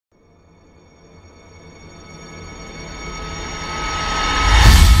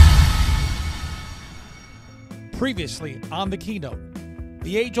Previously on the Keynote,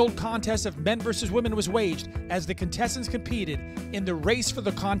 the age-old contest of men versus women was waged as the contestants competed in the race for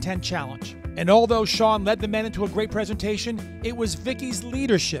the content challenge. And although Sean led the men into a great presentation, it was Vicky's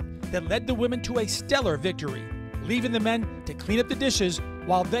leadership that led the women to a stellar victory, leaving the men to clean up the dishes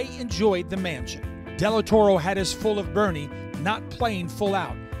while they enjoyed the mansion. Delatorro had his full of Bernie not playing full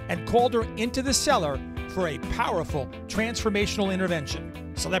out and called her into the cellar for a powerful transformational intervention.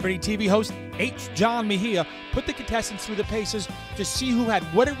 Celebrity TV host H. John Mejia put the contestants through the paces to see who had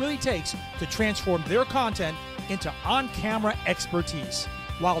what it really takes to transform their content into on-camera expertise.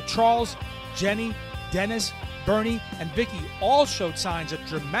 While Charles, Jenny, Dennis, Bernie, and Vicky all showed signs of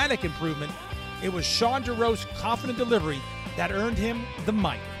dramatic improvement, it was Sean Giroux's confident delivery that earned him the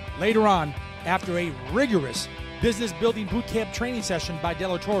mic. Later on, after a rigorous business-building bootcamp training session by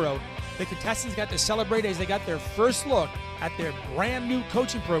Delatorro, the contestants got to celebrate as they got their first look at their brand new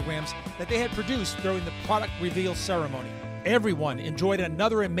coaching programs that they had produced during the product reveal ceremony. Everyone enjoyed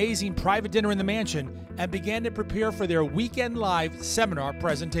another amazing private dinner in the mansion and began to prepare for their weekend live seminar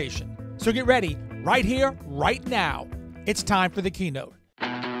presentation. So get ready right here, right now. It's time for the Keynote.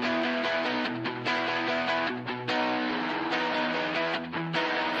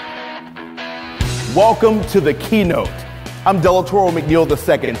 Welcome to the Keynote. I'm Delatorro McNeal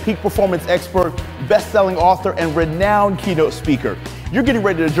II, peak performance expert, best-selling author, and renowned keynote speaker. You're getting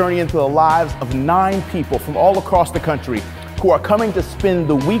ready to journey into the lives of 9 people from all across the country who are coming to spend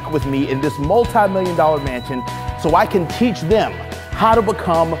the week with me in this multi-million-dollar mansion so I can teach them how to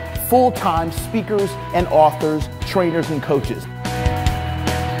become full-time speakers and authors, trainers, and coaches.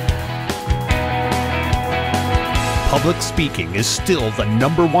 Public speaking is still the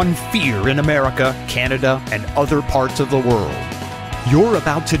 #1 fear in America, Canada, and other parts of the world. You're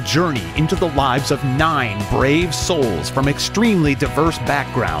about to journey into the lives of 9 brave souls from extremely diverse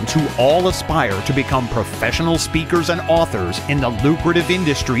backgrounds who all aspire to become professional speakers and authors in the lucrative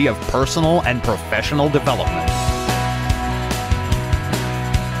industry of personal and professional development.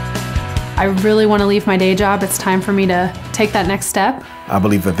 I really want to leave my day job. It's time for me to take that next step. I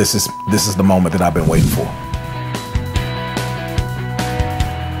believe that this is the moment that I've been waiting for.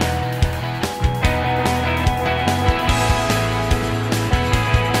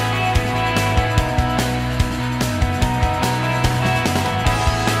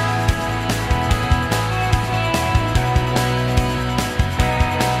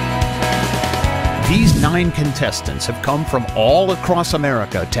 These 9 contestants have come from all across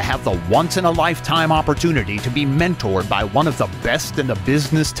America to have the once-in-a-lifetime opportunity to be mentored by one of the best in the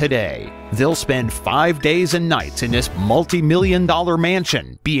business today. They'll spend 5 days and nights in this multi-million-dollar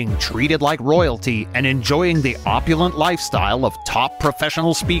mansion, being treated like royalty and enjoying the opulent lifestyle of top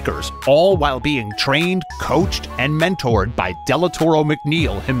professional speakers, all while being trained, coached, and mentored by Delatorro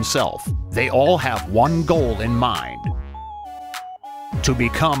McNeal himself. They all have one goal in mind: to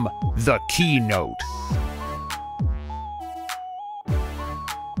become the Keynote.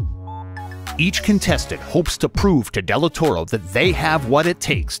 Each contestant hopes to prove to Delatorro that they have what it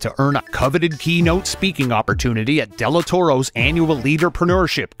takes to earn a coveted keynote speaking opportunity at Delatorro's annual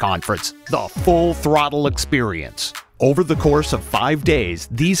Leaderpreneurship Conference, the Full Throttle Experience. Over the course of 5 days,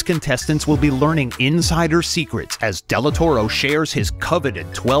 these contestants will be learning insider secrets as Delatorro shares his coveted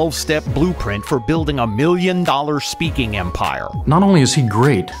 12-step blueprint for building a $1 million speaking empire. Not only is he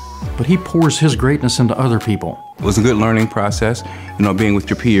great, but he pours his greatness into other people. It was a good learning process, being with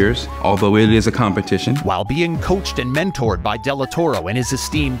your peers, although it is a competition. While being coached and mentored by Delatorro and his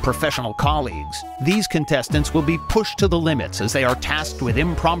esteemed professional colleagues, these contestants will be pushed to the limits as they are tasked with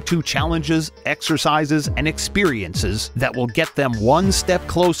impromptu challenges, exercises, and experiences that will get them one step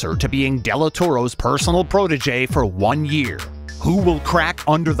closer to being Delatorro's personal protege for 1 year. Who will crack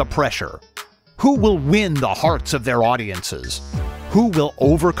under the pressure? Who will win the hearts of their audiences? Who will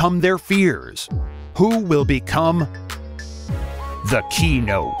overcome their fears? Who will become the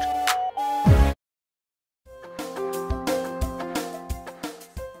Keynote?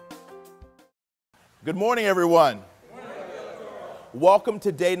 Good morning, everyone. Good morning. Welcome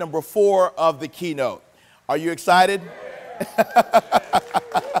to day number 4 of the Keynote. Are you excited?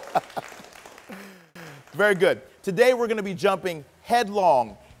 Very good. Today we're going to be jumping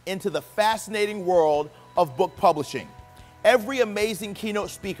headlong into the fascinating world of book publishing. Every amazing keynote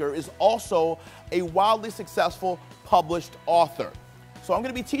speaker is also a wildly successful published author. So I'm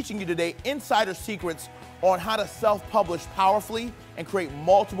going to be teaching you today insider secrets on how to self-publish powerfully and create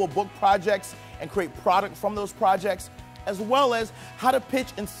multiple book projects and create product from those projects, as well as how to pitch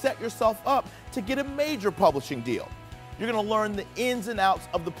and set yourself up to get a major publishing deal. You're going to learn the ins and outs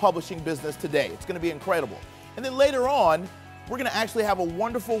of the publishing business today. It's going to be incredible. And then later on, we're going to actually have a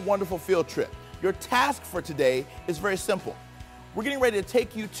wonderful, wonderful field trip Your task for today is very simple. We're getting ready to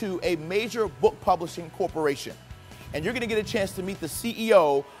take you to a major book publishing corporation, and you're going to get a chance to meet the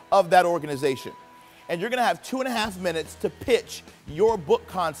CEO of that organization. And you're going to have 2.5 minutes to pitch your book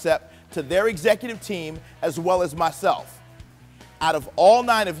concept to their executive team as well as myself. Out of all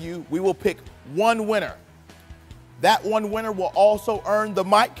 9 of you, we will pick one winner. That one winner will also earn the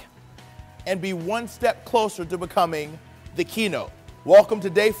mic and be one step closer to becoming the keynote. Welcome to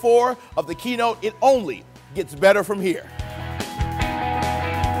day 4 of the keynote. It only gets better from here.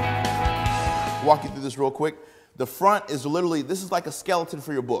 Walk you through this real quick. The front is literally, this is like a skeleton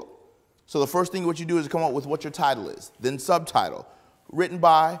for your book. So the first thing what you do is come up with what your title is, then subtitle, written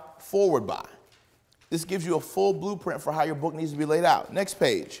by, forward by. This gives you a full blueprint for how your book needs to be laid out. Next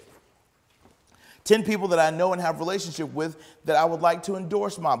page. 10 people that I know and have relationship with that I would like to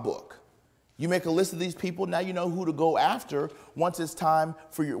endorse my book. You make a list of these people, now you know who to go after once it's time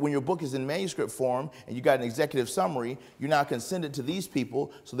for when your book is in manuscript form and you got an executive summary, you now can send it to these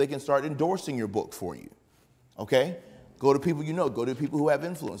people so they can start endorsing your book for you, okay? Go to people you know, go to people who have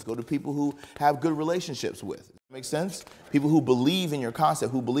influence, go to people who have good relationships with. Make sense? People who believe in your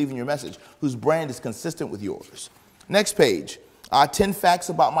concept, who believe in your message, whose brand is consistent with yours. Next page, 10 facts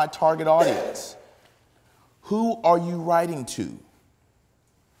about my target audience. Who are you writing to?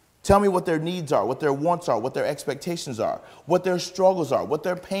 Tell me what their needs are, what their wants are, what their expectations are, what their struggles are, what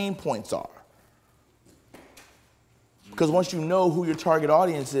their pain points are. Because once you know who your target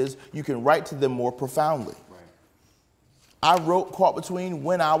audience is, you can write to them more profoundly. I wrote Caught Between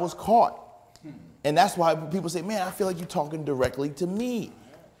when I was caught. And that's why people say, man, I feel like you're talking directly to me.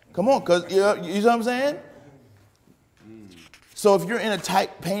 Come on, because you know what I'm saying? So if you're in a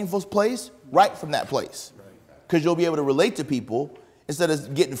tight, painful place, write from that place. Because you'll be able to relate to people instead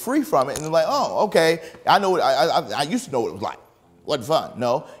of getting free from it and they're like, oh, okay, I know what I used to know what it was like. Wasn't fun.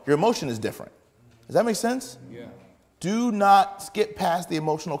 No, your emotion is different. Does that make sense? Yeah. Do not skip past the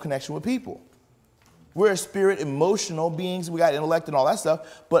emotional connection with people. We're a spirit, emotional beings. We got intellect and all that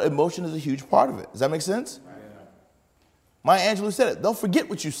stuff, but emotion is a huge part of it. Does that make sense? Yeah. Maya Angelou said it. They'll forget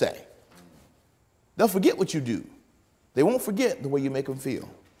what you say. They'll forget what you do. They won't forget the way you make them feel.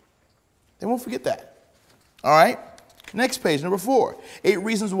 They won't forget that. All right? Next page, number 4. 8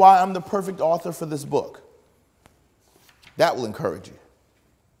 reasons why I'm the perfect author for this book. That will encourage you.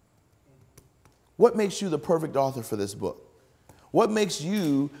 What makes you the perfect author for this book? What makes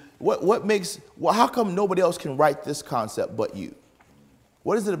you, how come nobody else can write this concept but you?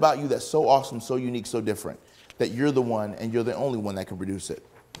 What is it about you that's so awesome, so unique, so different, that you're the one and you're the only one that can produce it?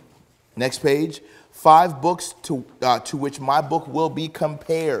 Next page, 5 books to which my book will be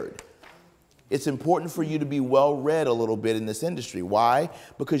compared. It's important for you to be well-read a little bit in this industry. Why?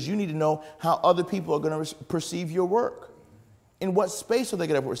 Because you need to know how other people are going to perceive your work. In what space are they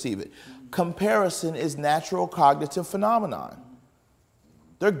going to perceive it? Comparison is natural cognitive phenomenon.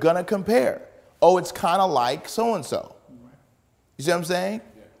 They're going to compare. Oh, it's kind of like so-and-so. You see what I'm saying?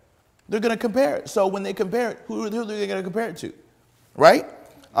 They're going to compare it. So when they compare it, who are they going to compare it to? Right?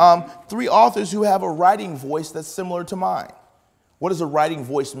 3 authors who have a writing voice that's similar to mine. What does a writing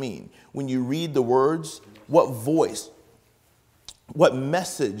voice mean? When you read the words, what voice, what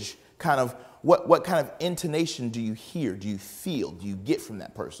message, what kind of intonation do you hear, do you feel, do you get from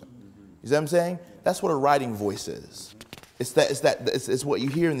that person? You see what I'm saying? That's what a writing voice is. It's what you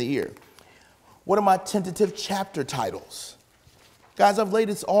hear in the ear. What are my tentative chapter titles? Guys, I've laid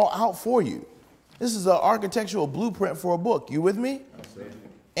this all out for you. This is an architectural blueprint for a book. You with me?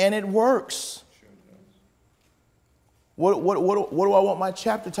 And it works. What do I want my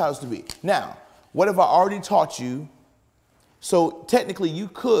chapter titles to be? Now, what have I already taught you? So technically you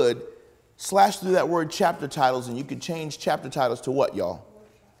could slash through that word chapter titles and you could change chapter titles to what, y'all?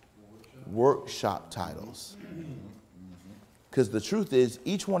 Workshop titles. Because the truth is,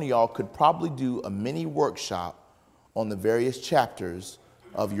 each one of y'all could probably do a mini workshop on the various chapters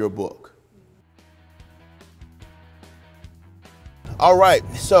of your book. All right,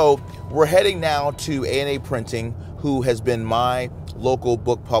 so we're heading now to A&A Printing, who has been my local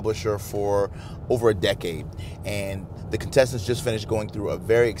book publisher for over a decade. And the contestants just finished going through a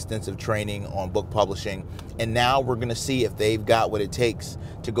very extensive training on book publishing. And now we're gonna see if they've got what it takes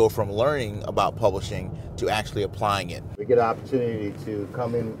to go from learning about publishing to actually applying it. We get an opportunity to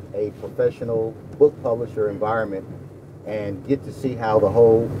come in a professional book publisher environment and get to see how the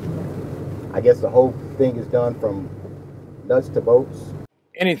whole thing is done from nuts to bolts.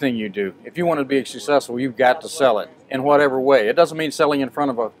 Anything you do, if you want to be successful, you've got to sell it in whatever way. It doesn't mean selling in front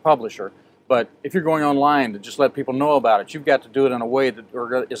of a publisher, but if you're going online to just let people know about it, you've got to do it in a way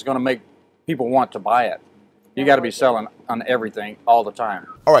that is going to make people want to buy it. You got to be selling on everything all the time.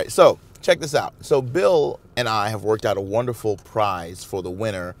 All right, so check this out. So Bill and I have worked out a wonderful prize for the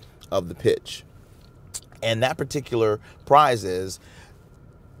winner of the pitch. And that particular prize is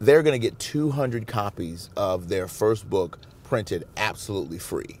they're going to get 200 copies of their first book printed absolutely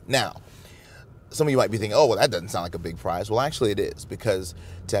free. Now, some of you might be thinking, oh, well, that doesn't sound like a big prize. Well, actually it is, because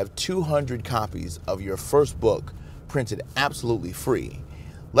to have 200 copies of your first book printed absolutely free,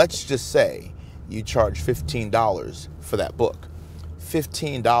 let's just say you charge $15 for that book.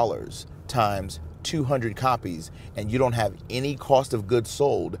 $15 times 200 copies, and you don't have any cost of goods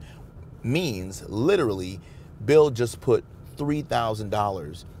sold, means literally Bill just put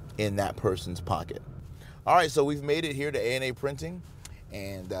 $3,000 in that person's pocket. All right, so we've made it here to A&A Printing,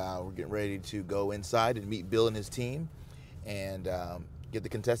 and we're getting ready to go inside and meet Bill and his team and get the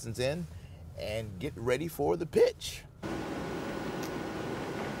contestants in and get ready for the pitch.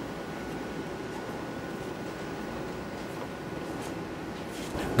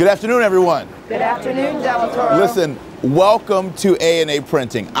 Good afternoon, everyone. Good afternoon, Delatorro. Listen, welcome to A&A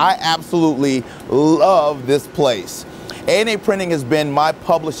Printing. I absolutely love this place. A&A Printing has been my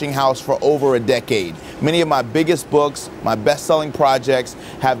publishing house for over a decade. Many of my biggest books, my best-selling projects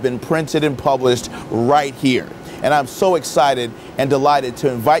have been printed and published right here. And I'm so excited and delighted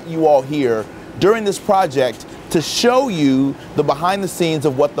to invite you all here during this project to show you the behind the scenes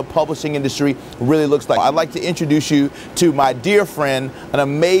of what the publishing industry really looks like. I'd like to introduce you to my dear friend, an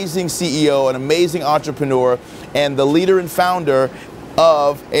amazing CEO, an amazing entrepreneur, and the leader and founder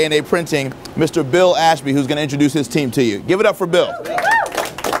of A&A Printing, Mr. Bill Ashby, who's going to introduce his team to you. Give it up for Bill.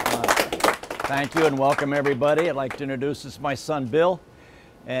 Thank you and welcome everybody. I'd like to introduce this is my son Bill,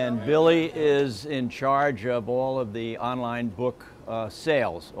 and Billy is in charge of all of the online book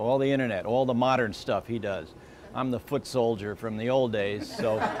sales, all the internet, all the modern stuff he does. I'm the foot soldier from the old days,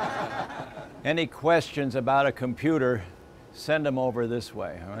 so any questions about a computer, send them over this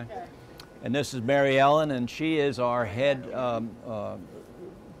way, all right? And this is Mary Ellen, and she is our head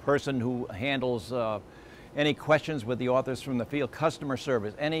person who handles any questions with the authors from the field, customer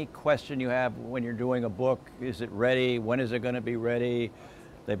service. Any question you have when you're doing a book, is it ready? When is it going to be ready?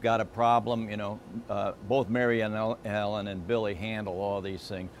 They've got a problem, you know. Both Mary and Ellen and Billy handle all these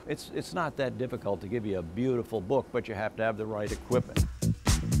things. It's not that difficult to give you a beautiful book, but you have to have the right equipment.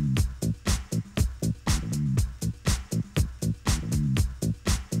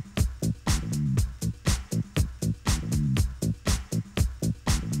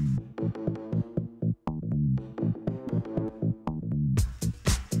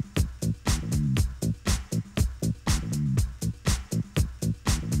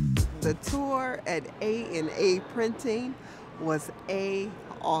 The tour at A&A Printing was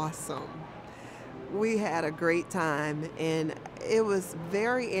awesome. We had a great time, and it was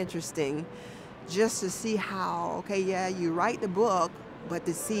very interesting just to see how, okay, yeah, you write the book, but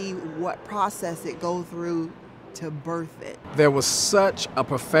to see what process it goes through to birth it. There was such a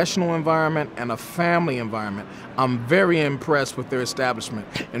professional environment and a family environment. I'm very impressed with their establishment.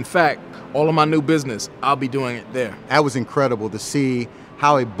 In fact, all of my new business, I'll be doing it there. That was incredible to see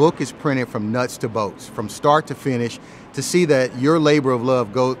how a book is printed from nuts to bolts, from start to finish, to see that your labor of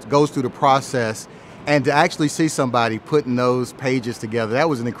love goes through the process, and to actually see somebody putting those pages together. That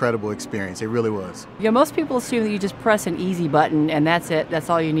was an incredible experience. It really was. Yeah, most people assume that you just press an easy button and that's it, that's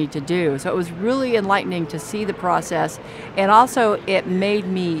all you need to do. So it was really enlightening to see the process, and also it made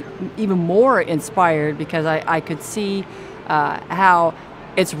me even more inspired because I could see how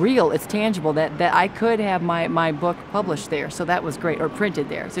it's real, it's tangible, that I could have my book published there. So that was great, or printed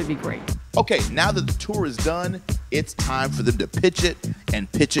there, so it'd be great. Okay, now that the tour is done, it's time for them to pitch it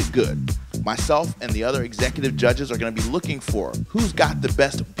and pitch it good. Myself and the other executive judges are going to be looking for who's got the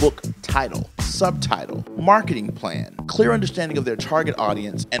best book title, subtitle, marketing plan, clear understanding of their target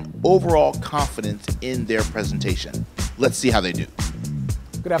audience, and overall confidence in their presentation. Let's see how they do.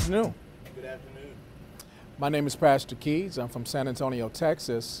 Good afternoon. My name is Pastor Keys. I'm from San Antonio,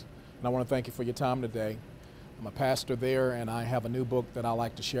 Texas, and I want to thank you for your time today. I'm a pastor there, and I have a new book that I'd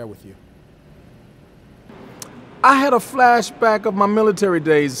like to share with you. I had a flashback of my military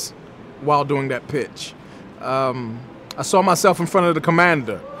days while doing that pitch. I saw myself in front of the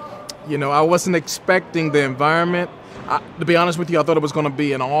commander. You know, I wasn't expecting the environment. To be honest with you, I thought it was going to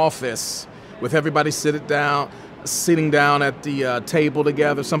be an office with everybody sitting down at the table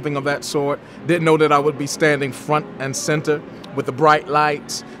together, something of that sort. Didn't know that I would be standing front and center with the bright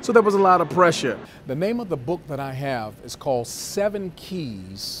lights, so there was a lot of pressure. The name of the book that I have is called 7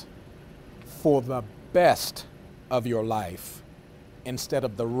 Keys for the Best of Your Life instead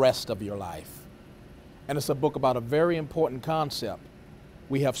of the rest of your life. And it's a book about a very important concept.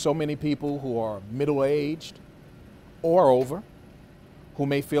 We have so many people who are middle-aged or over, who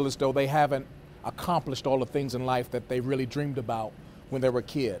may feel as though they haven't accomplished all the things in life that they really dreamed about when they were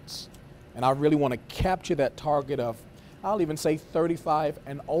kids. And I really want to capture that target of, I'll even say 35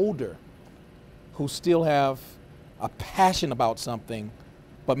 and older, who still have a passion about something,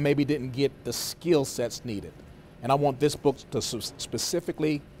 but maybe didn't get the skill sets needed. And I want this book to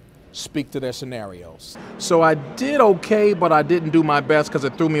specifically speak to their scenarios. So I did okay, but I didn't do my best because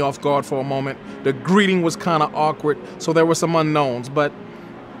it threw me off guard for a moment. The greeting was kind of awkward, so there were some unknowns, but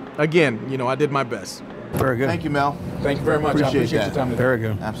again, you know, I did my best. Very good. Thank you, Mel. Thank you very much. I appreciate that. the time today. Very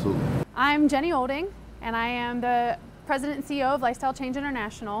good. Absolutely. I'm Jenny Olding, and I am the President and CEO of Lifestyle Change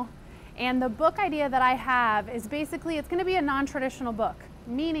International. And the book idea that I have is basically, it's going to be a non-traditional book,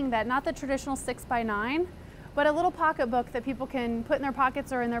 meaning that not the traditional 6x9, but a little pocket book that people can put in their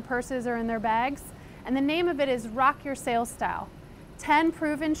pockets or in their purses or in their bags. And the name of it is Rock Your Sales Style, 10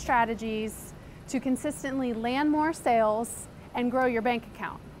 proven strategies to consistently land more sales and grow your bank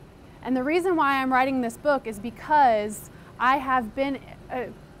account. And the reason why I'm writing this book is because I have been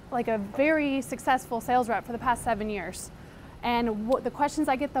like a very successful sales rep for the past 7 years. And the questions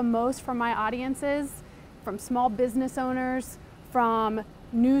I get the most from my audiences, from small business owners, from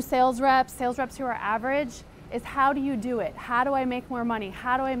new sales reps who are average, is how do you do it? How do I make more money?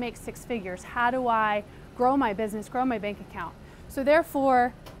 How do I make 6 figures? How do I grow my business, grow my bank account? So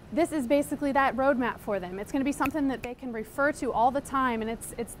therefore, this is basically that roadmap for them. It's going to be something that they can refer to all the time, and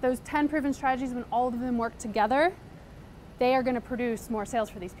it's those 10 proven strategies. When all of them work together, they are going to produce more sales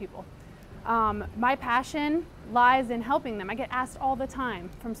for these people. My passion lies in helping them. I get asked all the time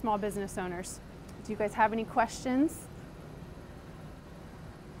from small business owners, do you guys have any questions?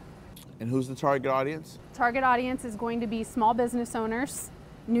 And who's the target audience? Target audience is going to be small business owners,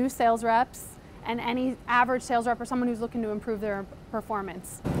 new sales reps, and any average sales rep or someone who's looking to improve their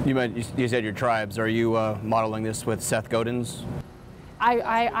performance. You said your tribes. Are you modeling this with Seth Godin's?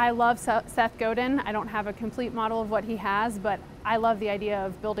 I love Seth Godin. I don't have a complete model of what he has, but I love the idea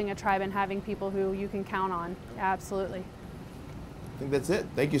of building a tribe and having people who you can count on. Absolutely. I think that's it.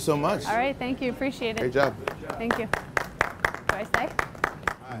 Thank you so much. All right, thank you. Appreciate it. Great job. Thank you. Do I stay?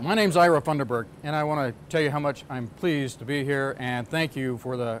 My name's Ira Funderburg, and I want to tell you how much I'm pleased to be here and thank you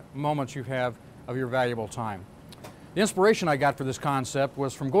for the moments you have of your valuable time. The inspiration I got for this concept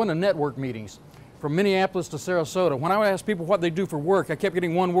was from going to network meetings from Minneapolis to Sarasota. When I asked people what they do for work, I kept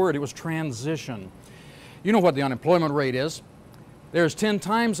getting one word. It was transition. You know what the unemployment rate is. There's 10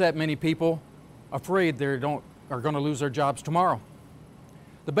 times that many people afraid they are going to lose their jobs tomorrow.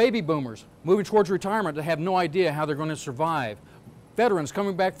 The baby boomers moving towards retirement that have no idea how they're going to survive. Veterans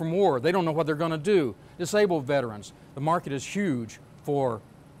coming back from war, they don't know what they're going to do. Disabled veterans, the market is huge for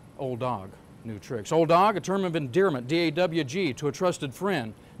old dog, new tricks. Old dog, a term of endearment, D-A-W-G, to a trusted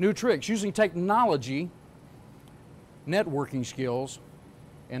friend. New tricks, using technology, networking skills,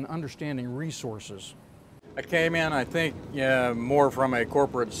 and understanding resources. I came in, I think, more from a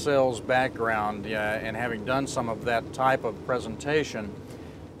corporate sales background, and having done some of that type of presentation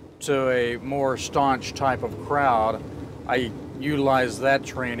to a more staunch type of crowd, I utilize that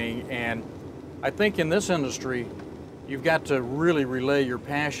training, and I think in this industry you've got to really relay your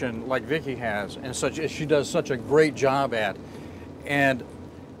passion like Vicki has, and she does such a great job at, and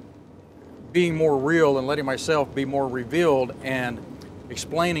being more real and letting myself be more revealed and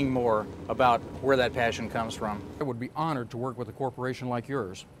explaining more about where that passion comes from. I would be honored to work with a corporation like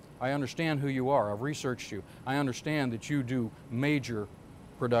yours. I understand who you are. I've researched you. I understand that you do major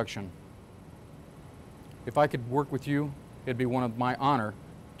production. If I could work with you, it'd be one of my honor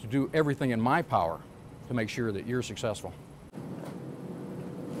to do everything in my power to make sure that you're successful.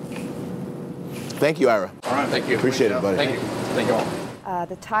 Thank you, Ira. All right, thank you. Appreciate it, buddy. Thank you. Thank you all.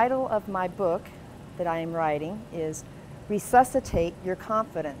 The title of my book that I am writing is Resuscitate Your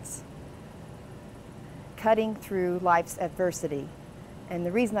Confidence, Cutting Through Life's Adversity. And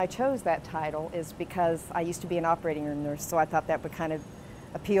the reason I chose that title is because I used to be an operating room nurse, so I thought that would kind of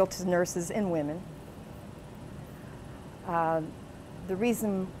appeal to nurses and women. The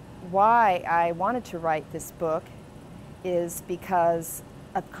reason why I wanted to write this book is because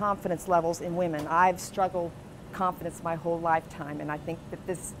of confidence levels in women. I've struggled with confidence my whole lifetime, and I think that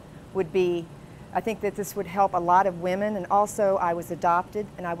this would help a lot of women. And also, I was adopted,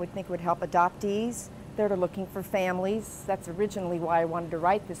 and I would think it would help adoptees that are looking for families. That's originally why I wanted to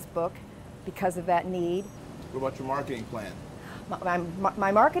write this book, because of that need. What about your marketing plan?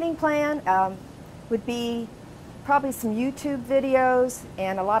 My marketing plan would be probably some YouTube videos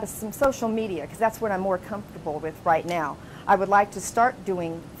and some social media, because that's what I'm more comfortable with right now. I would like to start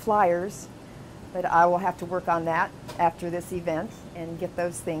doing flyers, but I will have to work on that after this event and get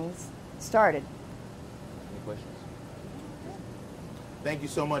those things started. Any questions? Thank you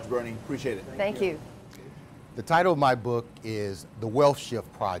so much, Bernie. Appreciate it. Thank you. The title of my book is The Wealth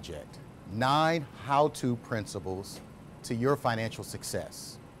Shift Project, 9 how-to principles to your financial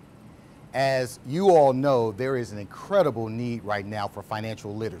success. As you all know, there is an incredible need right now for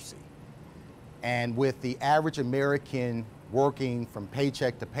financial literacy. And with the average American working from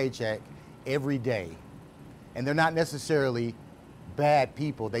paycheck to paycheck every day, and they're not necessarily bad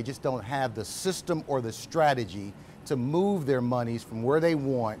people, they just don't have the system or the strategy to move their monies from where they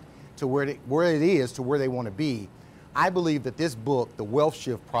want to where it is to where they want to be. I believe that this book, The Wealth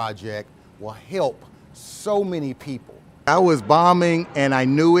Shift Project, will help so many people. I was bombing and I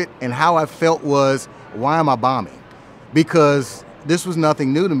knew it, and how I felt was, why am I bombing? Because this was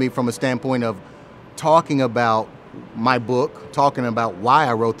nothing new to me from a standpoint of talking about my book, talking about why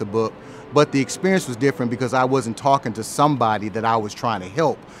I wrote the book, but the experience was different because I wasn't talking to somebody that I was trying to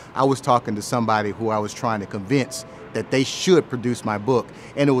help. I was talking to somebody who I was trying to convince that they should produce my book.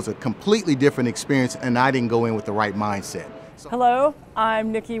 And it was a completely different experience, and I didn't go in with the right mindset. Hello,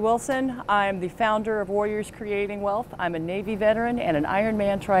 I'm Nikki Wilson. I'm the founder of Warriors Creating Wealth. I'm a Navy veteran and an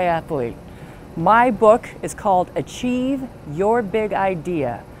Ironman triathlete. My book is called Achieve Your Big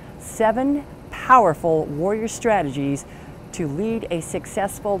Idea, 7 Powerful Warrior Strategies to Lead a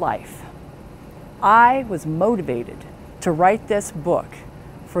Successful Life. I was motivated to write this book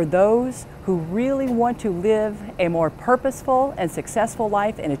for those who really want to live a more purposeful and successful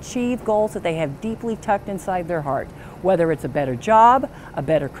life and achieve goals that they have deeply tucked inside their heart, whether it's a better job, a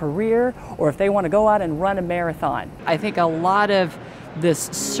better career, or if they want to go out and run a marathon. I think a lot of this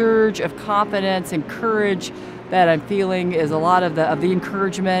surge of confidence and courage that I'm feeling is a lot of the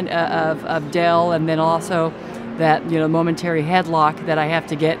encouragement of Del, and then also that momentary headlock that I have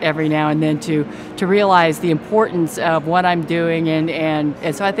to get every now and then to realize the importance of what I'm doing,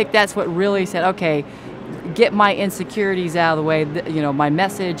 and so I think that's what really said, okay, get my insecurities out of the way. My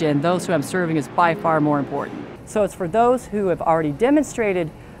message and those who I'm serving is by far more important. So it's for those who have already demonstrated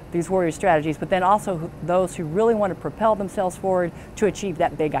these warrior strategies, but then also those who really want to propel themselves forward to achieve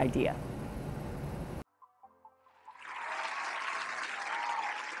that big idea.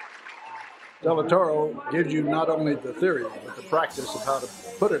 Delatorro gives you not only the theory, but the practice of how to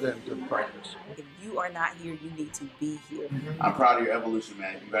put it into practice. If you are not here, you need to be here. I'm proud of your evolution,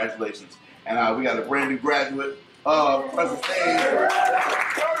 man. Congratulations. And we got a brand new graduate of Present Stage.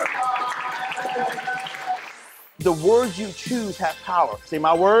 The words you choose have power. Say,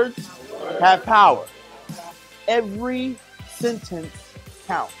 my words have power. Every sentence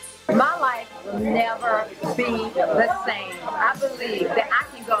counts. My life will never be the same. I believe that I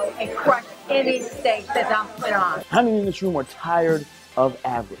can go and crush any stage that I'm put on. How many in this room are tired of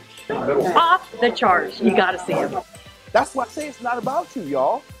average? Off the charts. You got to see them. That's why I say it's not about you,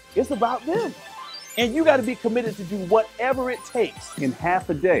 y'all. It's about them. And you got to be committed to do whatever it takes. In half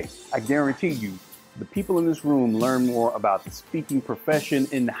a day, I guarantee you, the people in this room learn more about the speaking profession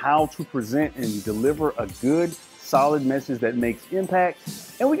and how to present and deliver a good, solid message that makes impact.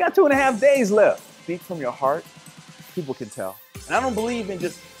 And we got 2.5 days left. Speak from your heart. People can tell. And I don't believe in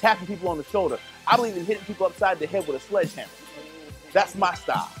just tapping people on the shoulder. I believe in hitting people upside the head with a sledgehammer. That's my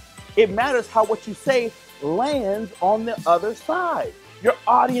style. It matters how what you say lands on the other side. Your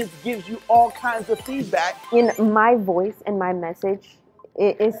audience gives you all kinds of feedback. In my voice and my message,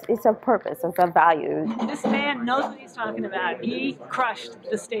 it's a purpose, it's a value. This man knows what he's talking about. He crushed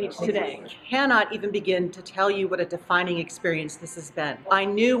the stage today. I cannot even begin to tell you what a defining experience this has been. I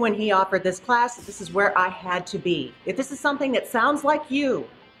knew when he offered this class that this is where I had to be. If this is something that sounds like you,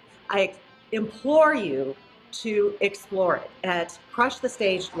 I implore you to explore it at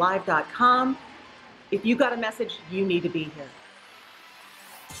crushthestagelive.com. If you got a message, you need to be here.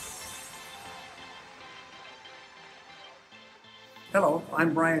 Hello,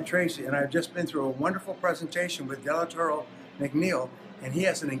 I'm Brian Tracy, and I've just been through a wonderful presentation with Delatorro McNeal, and he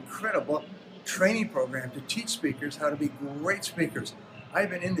has an incredible training program to teach speakers how to be great speakers. I've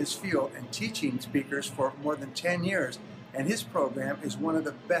been in this field and teaching speakers for more than 10 years, and his program is one of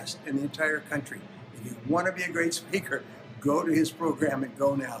the best in the entire country. If you want to be a great speaker, go to his program and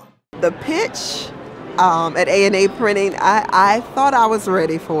go now. The pitch at A&A Printing, I thought I was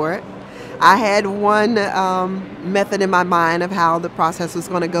ready for it. I had one method in my mind of how the process was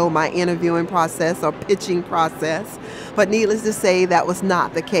going to go, my interviewing process or pitching process, but needless to say, that was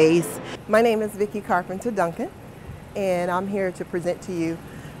not the case. My name is Vicki Carpenter Duncan, and I'm here to present to you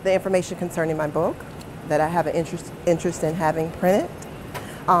the information concerning my book that I have an interest in having printed.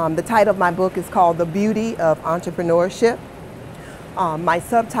 The title of my book is called The Beauty of Entrepreneurship. My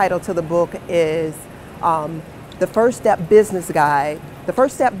subtitle to the book is The First Step Business Guide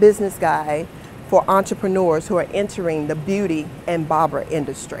for entrepreneurs who are entering the beauty and barber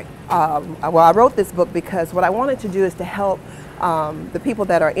industry. Well, I wrote this book because what I wanted to do is to help the people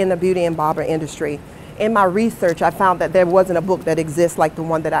that are in the beauty and barber industry. In my research, I found that there wasn't a book that exists like the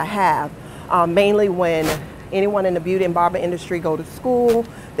one that I have. Mainly when anyone in the beauty and barber industry go to school,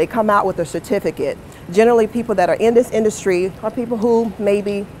 they come out with a certificate. Generally, people that are in this industry are people who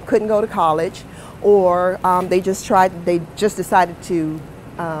maybe couldn't go to college, or they just decided to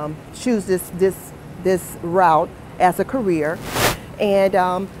choose this route as a career,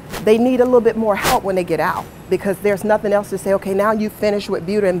 and they need a little bit more help when they get out, because there's nothing else to say, okay, now you finished with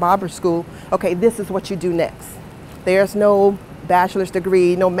beauty and barber school, okay, this is what you do next. There's no bachelor's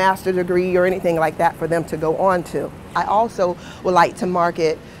degree, no master's degree or anything like that for them to go on to. I also would like to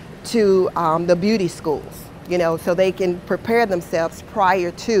market to the beauty schools, you know, so they can prepare themselves prior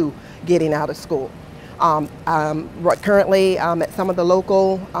to getting out of school. Currently, at some of the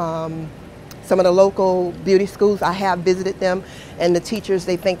local beauty schools, I have visited them, and the teachers,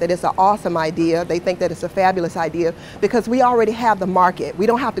 they think that it's an awesome idea. They think that it's a fabulous idea because we already have the market. We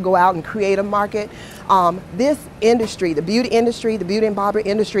don't have to go out and create a market. This industry, the beauty and barber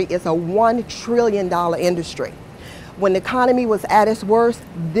industry, is a $1 trillion industry. When the economy was at its worst,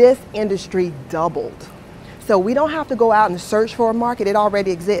 this industry doubled. So we don't have to go out and search for a market, it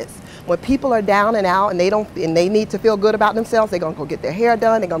already exists. When people are down and out and they need to feel good about themselves, they're gonna go get their hair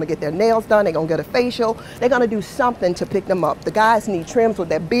done, they're gonna get their nails done, they're gonna get a facial, they're gonna do something to pick them up. The guys need trims with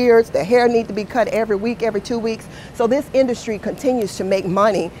their beards, their hair needs to be cut every week, every 2 weeks. So this industry continues to make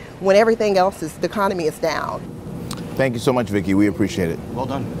money when everything else the economy is down. Thank you so much, Vicki. We appreciate it. Well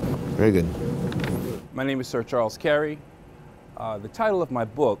done. Very good. My name is Sir Charles Carey. The title of my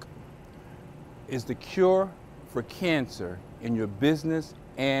book is The Cure for Cancer in Your Business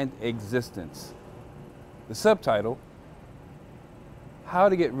and Existence. The subtitle, How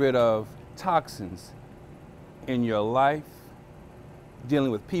to Get Rid of Toxins in Your Life,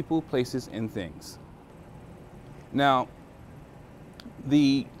 Dealing with People, Places, and Things. Now,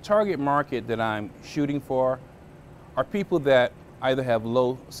 the target market that I'm shooting for are people that either have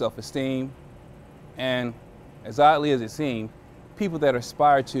low self-esteem and, as oddly as it seems, people that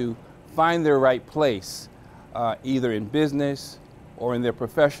aspire to find their right place, either in business or in their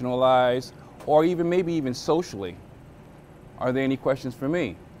professional lives, or maybe even socially. Are there any questions for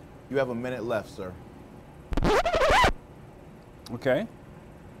me? You have a minute left, sir. Okay.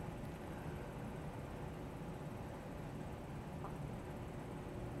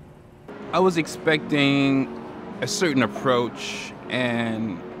 I was expecting a certain approach,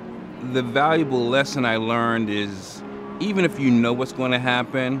 and the valuable lesson I learned is, even if you know what's going to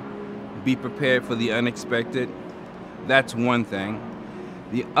happen, be prepared for the unexpected. That's one thing.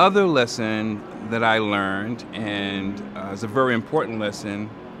 The other lesson that I learned, and is a very important lesson,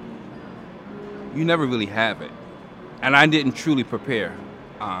 you never really have it. And I didn't truly prepare.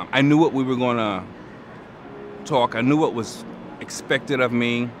 I knew what we were going to talk. I knew what was expected of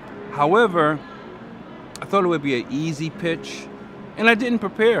me. However, I thought it would be an easy pitch, and I didn't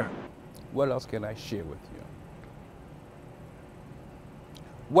prepare. What else can I share with you?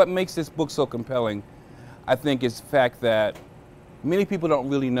 What makes this book so compelling, I think, is the fact that many people don't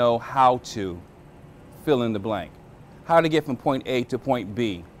really know how to fill in the blank, how to get from point A to point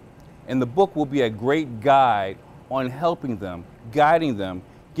B. And the book will be a great guide on helping them, guiding them,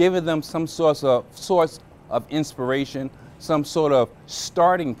 giving them some source of inspiration, some sort of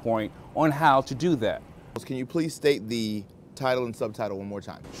starting point on how to do that. Can you please state the title and subtitle one more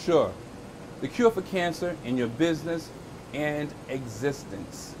time? Sure. The Cure for Cancer in Your Business and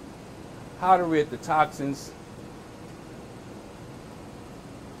Existence. How to rid the toxins.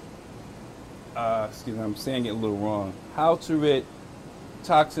 Excuse me, I'm saying it a little wrong. How to rid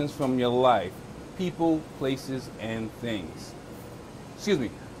toxins from your life, people, places, and things. Excuse me.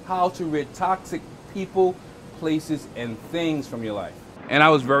 How to rid toxic people, places, and things from your life. And I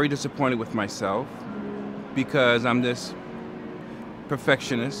was very disappointed with myself because I'm this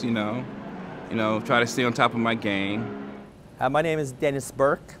perfectionist, you know, try to stay on top of my game. My name is Dennis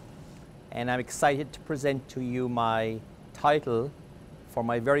Burke, and I'm excited to present to you my title for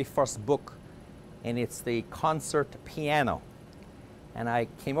my very first book, and it's The Concert Piano. And I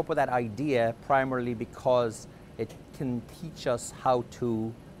came up with that idea primarily because it can teach us how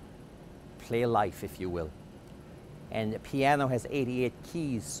to play life, if you will. And the piano has 88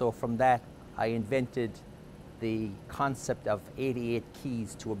 keys, so from that I invented the concept of 88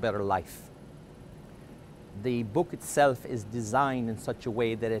 keys to a better life. The book itself is designed in such a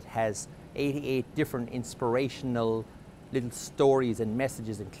way that it has 88 different inspirational little stories and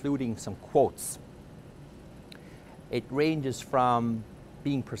messages, including some quotes. It ranges from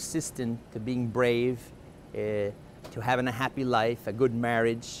being persistent, to being brave, to having a happy life, a good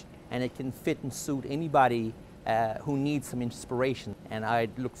marriage, and it can fit and suit anybody who needs some inspiration. And I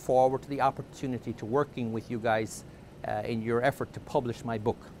look forward to the opportunity to working with you guys in your effort to publish my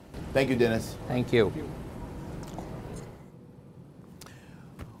book. Thank you, Dennis. Thank you.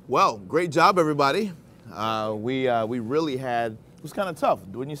 Well, great job, everybody. We really had, it was kind of tough,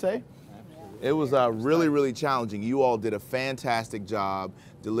 wouldn't you say? Absolutely. It was really, really challenging. You all did a fantastic job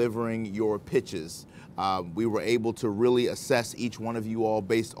delivering your pitches. We were able to really assess each one of you all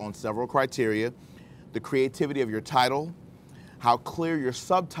based on several criteria: the creativity of your title, how clear your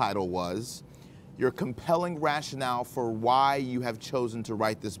subtitle was, your compelling rationale for why you have chosen to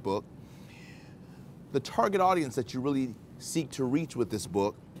write this book, the target audience that you really seek to reach with this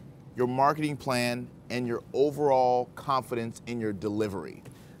book, your marketing plan, and your overall confidence in your delivery.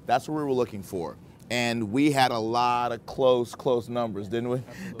 That's what we were looking for. And we had a lot of close numbers, didn't we?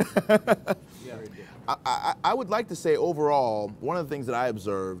 I would like to say overall, one of the things that I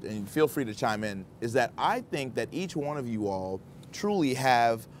observed, and feel free to chime in, is that I think that each one of you all truly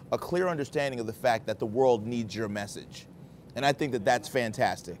have a clear understanding of the fact that the world needs your message. And I think that that's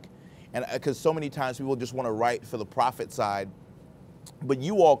fantastic. And because so many times people just want to write for the profit side, but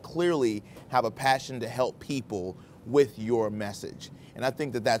you all clearly have a passion to help people with your message. And I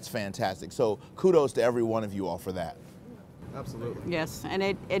think that that's fantastic. So kudos to every one of you all for that. Absolutely. Yes,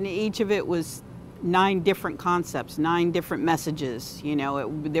 and each of it was 9 different concepts, 9 different messages. You know,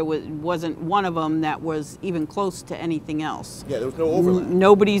 wasn't one of them that was even close to anything else. Yeah, there was no overlap.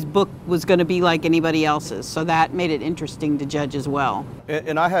 Nobody's book was going to be like anybody else's, so that made it interesting to judge as well.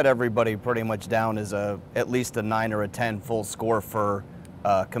 And I had everybody pretty much down as at least a 9 or a 10 full score for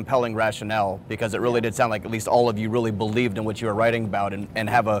compelling rationale, because it really did sound like at least all of you really believed in what you were writing about and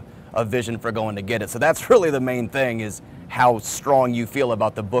have a vision for going to get it. So that's really the main thing, is how strong you feel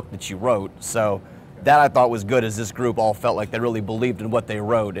about the book that you wrote. So that I thought was good, as this group all felt like they really believed in what they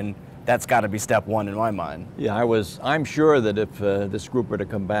wrote, and that's got to be step one in my mind. Yeah, I'm sure that if this group were to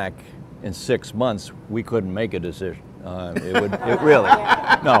come back in 6 months, we couldn't make a decision. It's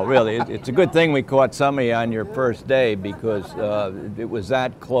a good thing we caught some of you on your first day, because it was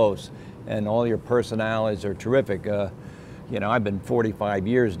that close, and all your personalities are terrific. You know, I've been 45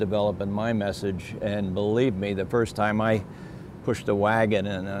 years developing my message, and believe me, the first time I pushed a wagon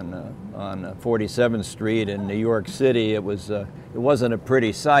on 47th Street in New York City, it wasn't a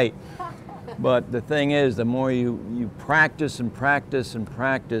pretty sight. But the thing is, the more you practice and practice and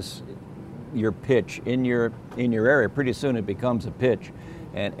practice your pitch in your area, pretty soon it becomes a pitch,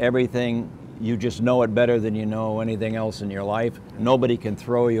 and everything, you just know it better than you know anything else in your life. Nobody can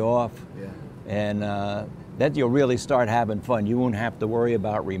throw you off. Yeah. And then you'll really start having fun. You won't have to worry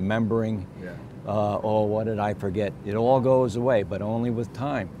about remembering, oh, what did I forget? It all goes away, but only with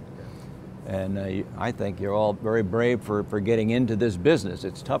time. And I think you're all very brave for getting into this business.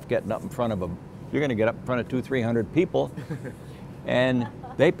 It's tough getting up in front of you're gonna get up in front of 200-300 people, and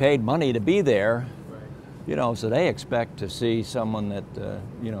they paid money to be there, you know, so they expect to see someone that,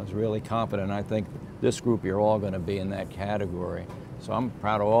 you know, is really confident. I think this group, you're all gonna be in that category. So I'm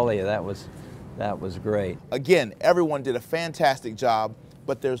proud of all of you. That was great. Again, everyone did a fantastic job,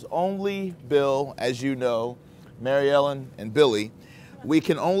 but there's only, Bill, as you know, Mary Ellen and Billy, we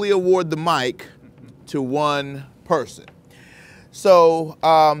can only award the mic to one person. So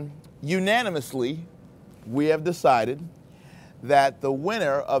unanimously, we have decided that the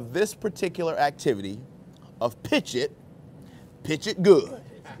winner of this particular activity of Pitch It Good,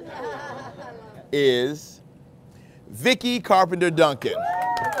 is Vicki Carpenter Duncan.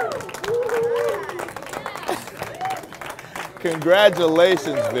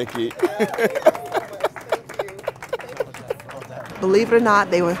 Congratulations, Vicki. Believe it or not,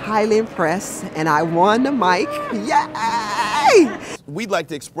 they were highly impressed, and I won the mic. Yay! We'd like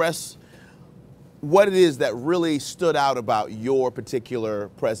to express what it is that really stood out about your particular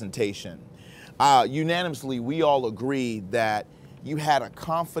presentation. Unanimously, we all agreed that you had a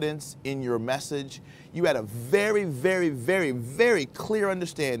confidence in your message. You had a very, very, very, very clear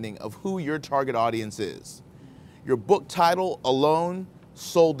understanding of who your target audience is. Your book title alone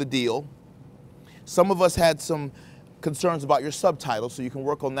sold the deal. Some of us had some concerns about your subtitle, so you can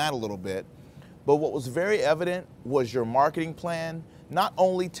work on that a little bit. But what was very evident was your marketing plan, not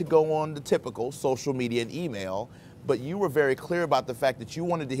only to go on the typical social media and email, but you were very clear about the fact that you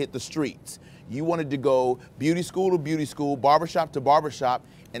wanted to hit the streets. You wanted to go beauty school to beauty school, barbershop to barbershop,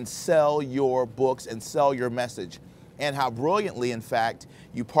 and sell your books and sell your message. And how brilliantly, in fact,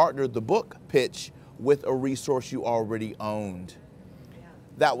 you partnered the book pitch with a resource you already owned.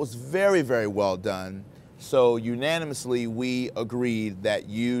 That was very, very well done. So unanimously, we agreed that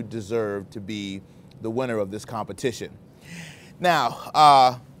you deserve to be the winner of this competition.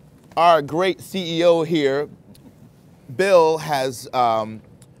 Now, our great CEO here, Bill, has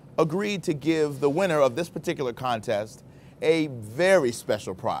agreed to give the winner of this particular contest a very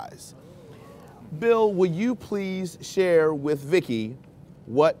special prize. Bill, will you please share with Vicki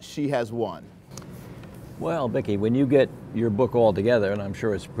what she has won? Well, Vicki, when you get your book all together, and I'm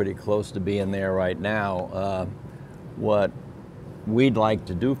sure it's pretty close to being there right now, what we'd like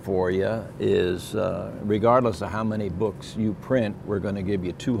to do for you is, regardless of how many books you print, we're going to give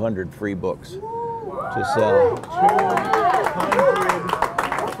you 200 free books to sell. 200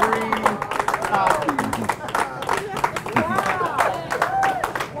 free copies.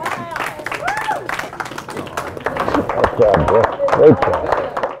 Great job.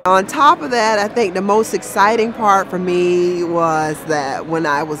 On top of that, I think the most exciting part for me was that when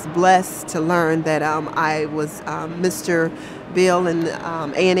I was blessed to learn that I was Mr. Bill and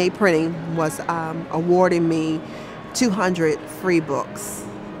A&A Printing was awarding me 200 free books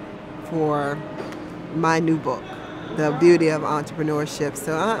for my new book, The Beauty of Entrepreneurship.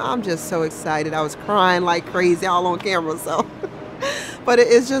 So I'm just so excited. I was crying like crazy all on camera, so. But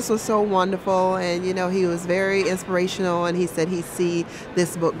it just was so wonderful, and you know, he was very inspirational, and he said he see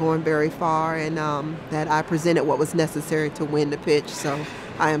this book going very far, and that I presented what was necessary to win the pitch, so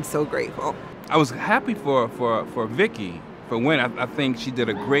I am so grateful. I was happy for Vicki for winning. I think she did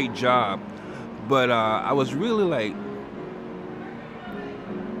a great job, but I was really like,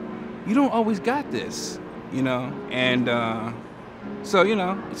 you don't always got this, you know, and so, you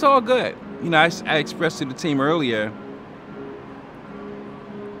know, it's all good. You know, I expressed to the team earlier,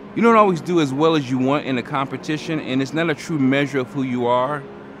 you don't always do as well as you want in a competition, and it's not a true measure of who you are,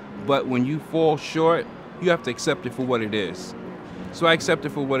 but when you fall short, you have to accept it for what it is. So I accept it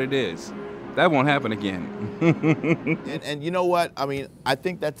for what it is. That won't happen again. and you know what? I mean, I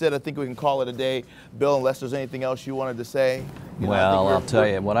think that's it. I think we can call it a day. Bill, unless there's anything else you wanted to say. Well, I'll tell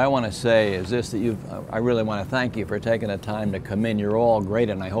you, what I want to say is this, that I really want to thank you for taking the time to come in. You're all great,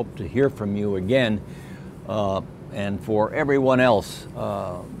 and I hope to hear from you again. And for everyone else,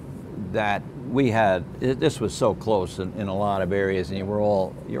 that we had, this was so close in a lot of areas, and you're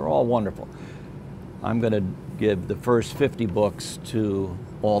all wonderful. I'm going to give the first 50 books to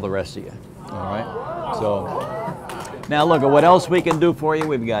all the rest of you. All right. So now look at what else we can do for you.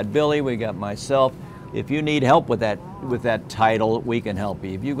 We've got Billy, we got myself. If you need help with that title, we can help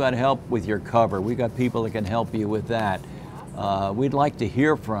you. If you got help with your cover, we got people that can help you with that. We'd like to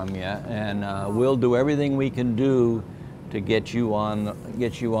hear from you, and we'll do everything we can do to get you on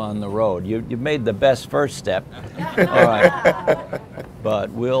the road. You've made the best first step. All right. But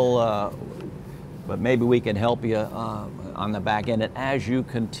but maybe we can help you on the back end. And as you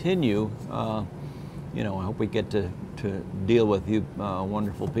continue, you know, I hope we get to deal with you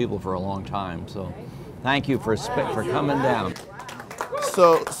wonderful people for a long time. So thank you for coming down.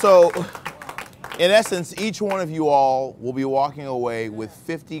 So in essence, each one of you all will be walking away with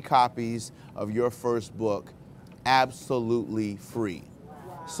 50 copies of your first book, absolutely free.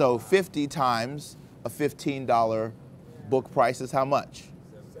 So 50 times a $15 book price is how much?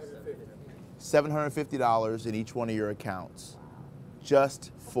 $750 in each one of your accounts, just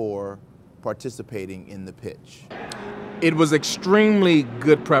for participating in the pitch. It was extremely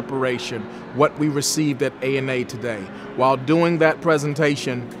good preparation, what we received at A&A today. While doing that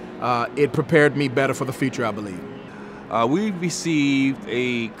presentation, it prepared me better for the future, I believe. We received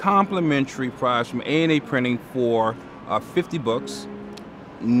a complimentary prize from A&A Printing for 50 books,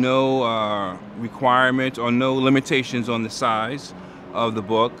 no requirements or no limitations on the size of the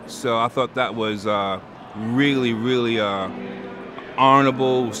book. So I thought that was really, really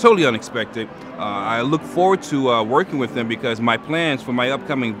honorable, totally unexpected. I look forward to working with them, because my plans for my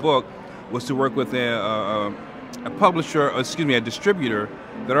upcoming book was to work with a publisher, excuse me, a distributor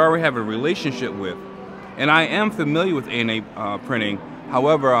that I already have a relationship with. And I am familiar with A&A Printing.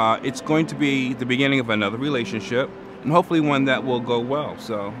 However, it's going to be the beginning of another relationship, and hopefully one that will go well.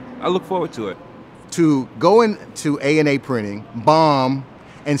 So I look forward to it. To go into A&A Printing, bomb,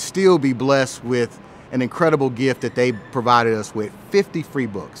 and still be blessed with an incredible gift that they provided us with, 50 free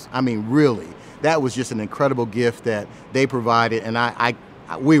books. I mean, really, that was just an incredible gift that they provided, and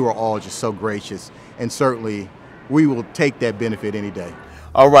we were all just so gracious, and certainly we will take that benefit any day.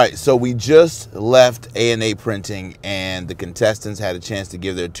 All right, so we just left A&A Printing, and the contestants had a chance to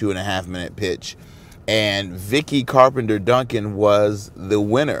give their 2.5-minute pitch, and Vicki Carpenter Duncan was the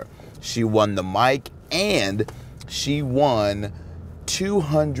winner. She won the mic, and she won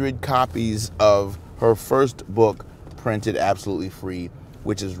 200 copies of her first book, printed absolutely free,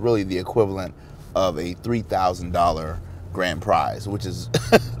 which is really the equivalent of a $3,000 grand prize, which is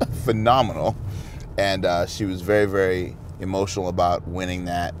phenomenal. And she was very, very emotional about winning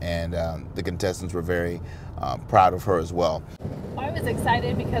that, and the contestants were very proud of her as well. I was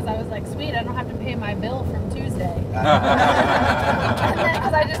excited because I was like, sweet, I don't have to pay my bill from Tuesday. And then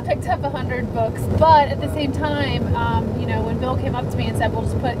because I just picked up 100 books. But at the same time, you know, when Bill came up to me and said, we'll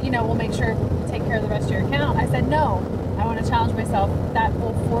just put, you know, we'll make sure to take care of the rest of your account, I said, no, I want to challenge myself. That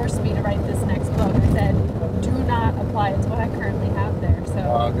will force me to write this next book. I said, do not apply it to what I currently have there.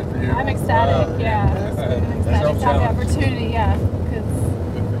 So good for you. I'm ecstatic, yeah. I'm excited to have the opportunity, yeah.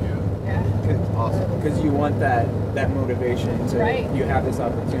 Awesome. Because you want that motivation to, right. You have this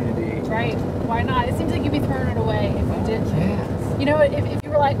opportunity. Right. Why not? It seems like you'd be throwing it away if you didn't. Yes. You know, if you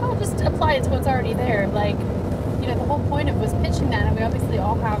were like, oh, just apply it to what's already there. Like, you know, the whole point of was pitching that, and we obviously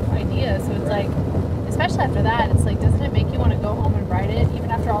all have ideas. So it's like, especially after that, it's like, doesn't it make you want to go home and write it? Even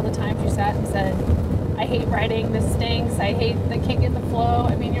after all the times you sat and said, I hate writing, this stinks, I can't get the flow.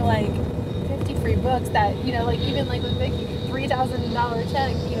 I mean, you're like, 50 free books that, you know, like even like with Vicky, $3,000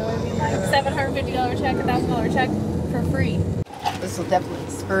 check, you know what I mean, like $750 check, $1,000 check for free. This will definitely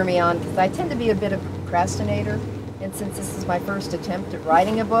spur me on because I tend to be a bit of a procrastinator, and since this is my first attempt at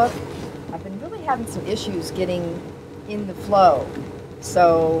writing a book, I've been really having some issues getting in the flow.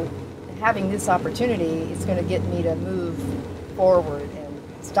 So having this opportunity is going to get me to move forward and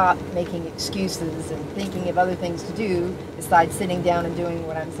stop making excuses and thinking of other things to do besides sitting down and doing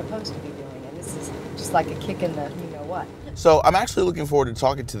what I'm supposed to be doing. And this is just like a kick in the you-know-what. So I'm actually looking forward to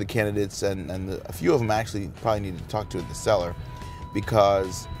talking to the candidates, and a few of them actually probably need to talk to at the cellar,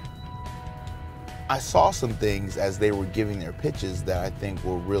 because I saw some things as they were giving their pitches that I think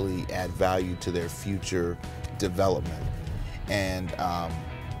will really add value to their future development. And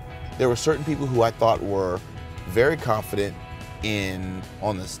there were certain people who I thought were very confident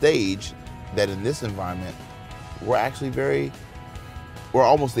on the stage that in this environment were actually were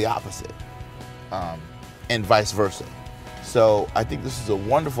almost the opposite, and vice versa. So I think this is a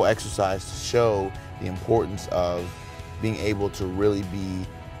wonderful exercise to show the importance of being able to really be,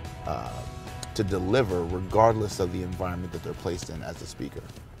 to deliver regardless of the environment that they're placed in as a speaker.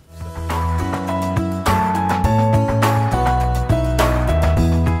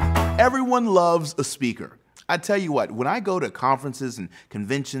 Everyone loves a speaker. I tell you what, when I go to conferences and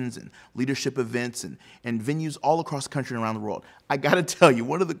conventions and leadership events and venues all across the country and around the world, I gotta tell you,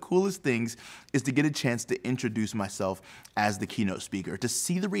 one of the coolest things is to get a chance to introduce myself as the keynote speaker, to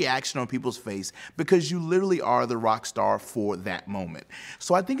see the reaction on people's face, because you literally are the rock star for that moment.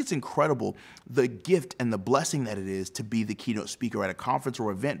 So I think it's incredible, the gift and the blessing that it is to be the keynote speaker at a conference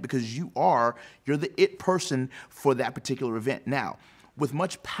or event, because you're the it person for that particular event. Now, with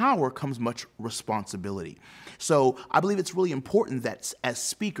much power comes much responsibility. So I believe it's really important that as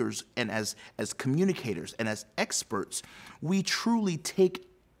speakers and as communicators and as experts, we truly take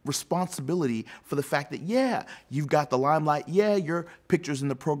responsibility for the fact that, yeah, you've got the limelight, yeah, your picture's in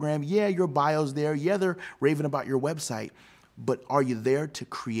the program, yeah, your bio's there, yeah, they're raving about your website, but are you there to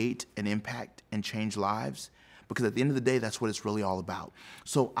create an impact and change lives? Because at the end of the day, that's what it's really all about.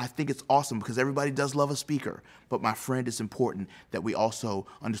 So I think it's awesome because everybody does love a speaker, but my friend, it's important that we also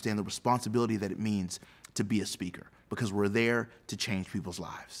understand the responsibility that it means to be a speaker, because we're there to change people's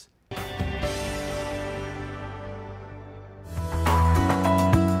lives.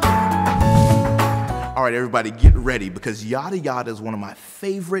 All right, everybody, get ready, because yada yada is one of my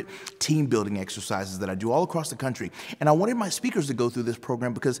favorite team building exercises that I do all across the country. And I wanted my speakers to go through this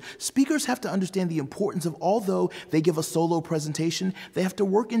program because speakers have to understand the importance of, although they give a solo presentation, they have to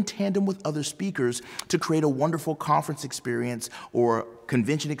work in tandem with other speakers to create a wonderful conference experience or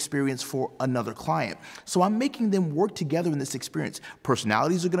convention experience for another client. So I'm making them work together in this experience.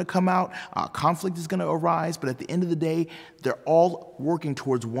 Personalities are going to come out, conflict is going to arise, but at the end of the day, they're all working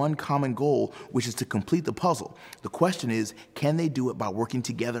towards one common goal, which is to complete the puzzle. The question is, can they do it by working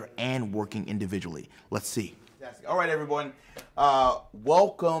together and working individually? Let's see. All right, everyone.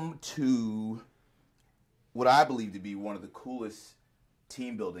 Welcome to what I believe to be one of the coolest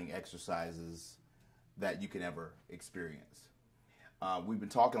team building exercises that you can ever experience. We've been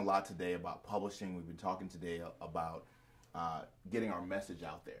talking a lot today about publishing. We've been talking today about getting our message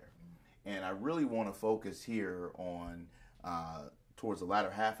out there. And I really want to focus here on, towards the latter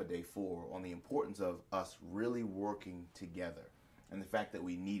half of day 4, on the importance of us really working together, and the fact that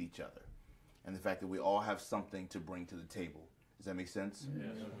we need each other, and the fact that we all have something to bring to the table. Does that make sense?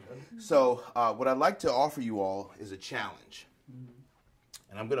 Yes. So what I'd like to offer you all is a challenge.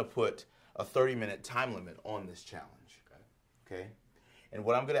 And I'm going to put a 30-minute time limit on this challenge. Okay? And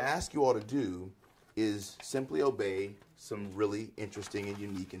what I'm going to ask you all to do is simply obey some really interesting and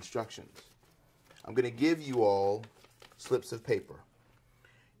unique instructions. I'm going to give you all slips of paper.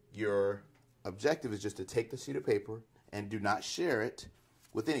 Your objective is just to take the sheet of paper and do not share it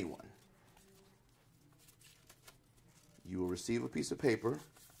with anyone. You will receive a piece of paper,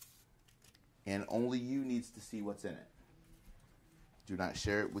 and only you needs to see what's in it. Do not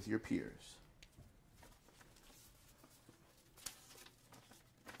share it with your peers.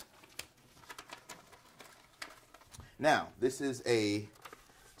 Now, this is a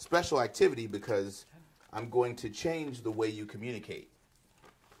special activity because I'm going to change the way you communicate.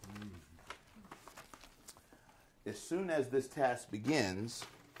 As soon as this task begins,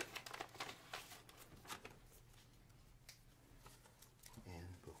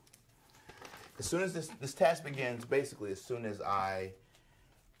 this task begins, basically as soon as I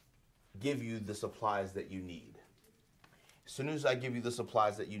give you the supplies that you need. As soon as I give you the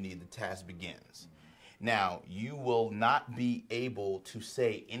supplies that you need, the task begins. Now, you will not be able to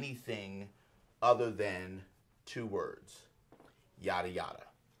say anything other than 2 words, yada yada.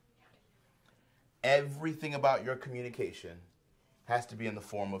 Everything about your communication has to be in the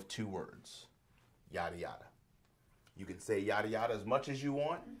form of 2 words, yada yada. You can say yada yada as much as you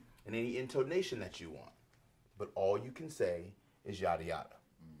want and any intonation that you want, but all you can say is yada yada.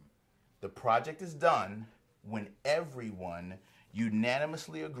 The project is done when everyone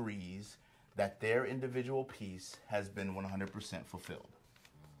unanimously agrees that their individual piece has been 100% fulfilled.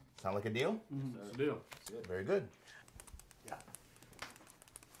 Sound like a deal? Mm-hmm. That's a deal. Very good. Yeah.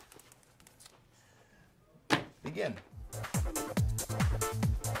 Begin.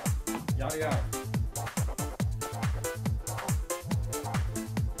 Yada yada.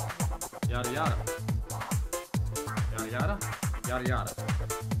 Yada yada. Yada yada. Yada yada.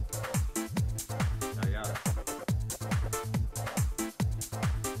 Yada yada.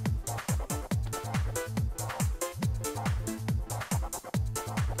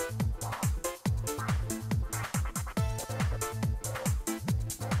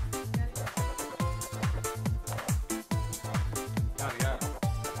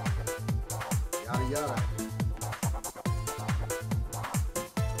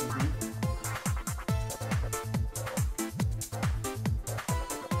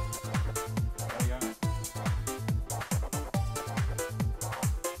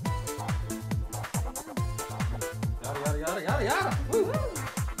 Yada yada yada. Woo-hoo.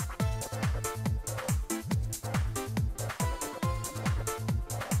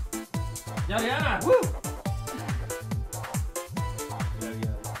 Yada yada. Woo. Yada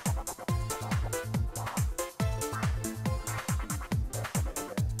yada.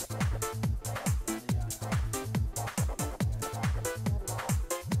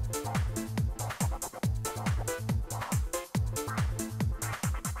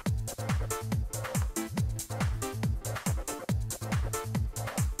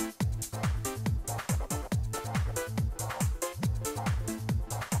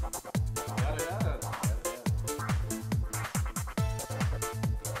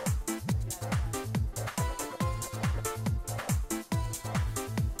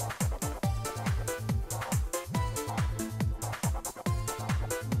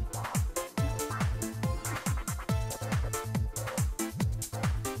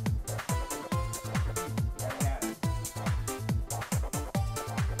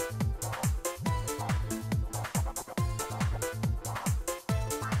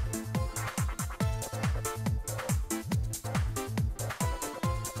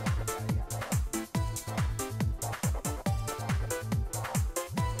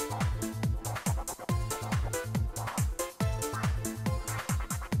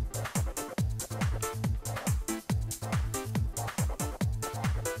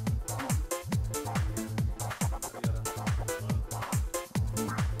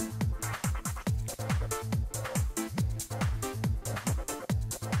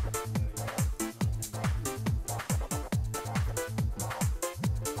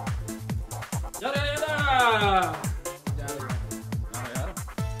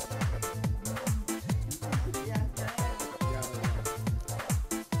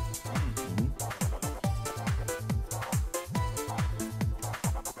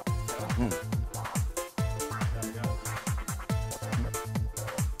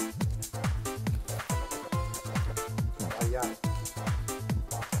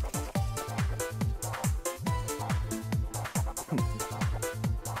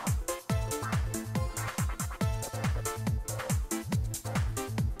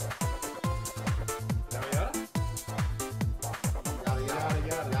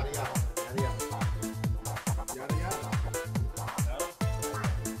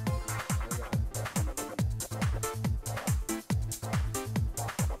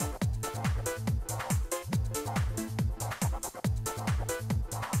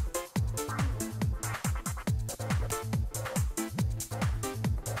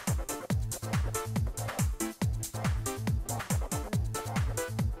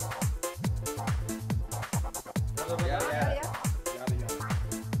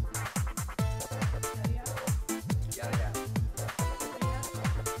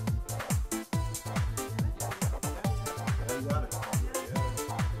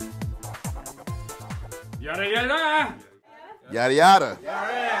 Yada yada. Yada yada.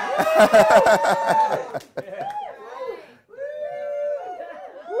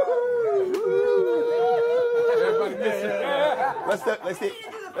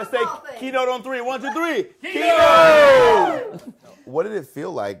 Let's take keynote on three. 1, 2, 3. Keynote! What did it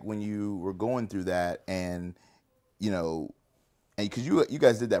feel like when you were going through that, and and because you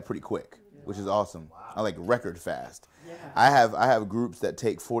guys did that pretty quick, which is awesome. I like record fast. Yeah. I have groups that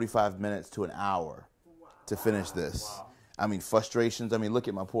take 45 minutes to an hour to finish this. Wow. I mean, frustrations. I mean, look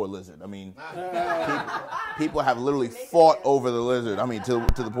at my poor lizard. I mean, people have literally fought over the lizard. I mean, to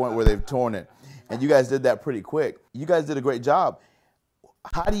the point where they've torn it. And you guys did that pretty quick. You guys did a great job.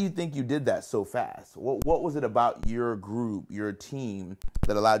 How do you think you did that so fast? What was it about your group, your team,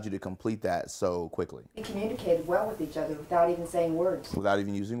 that allowed you to complete that so quickly? We communicated well with each other without even saying words. Without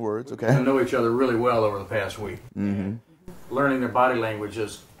even using words, okay. We know each other really well over the past week. Mm-hmm. Learning their body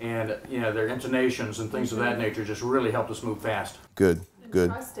languages and their intonations and things of that nature just really helped us move fast. Good. Good.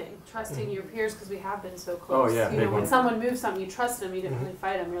 Trusting your peers, because we have been so close. Oh yeah. When someone moves something, you trust them. You didn't really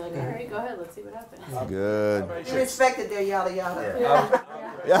fight them. You're like, all right, go ahead, let's see what happens. Good. You respected their yada yada.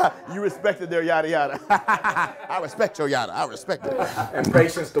 Yeah, you respected their yada yada. I respect your yada. I respect it. And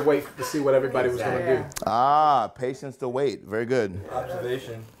patience to wait to see what everybody was going to do. Ah, patience to wait. Very good.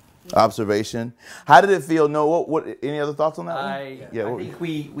 Observation. How did it feel? No, what? Any other thoughts on that? I think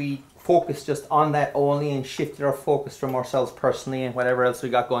we focused just on that only and shifted our focus from ourselves personally and whatever else we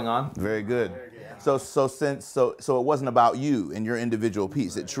got going on. Very good. So it wasn't about you and your individual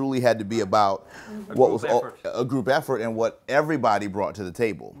piece. It truly had to be about a group effort and what everybody brought to the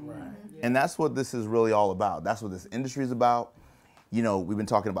table. Right. And that's what this is really all about. That's what this industry is about. We've been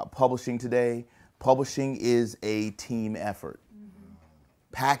talking about publishing today. Publishing is a team effort.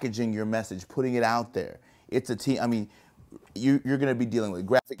 Packaging your message, putting it out there. It's a team. I mean, you're going to be dealing with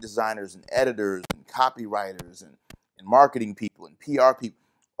graphic designers and editors and copywriters and marketing people and PR people,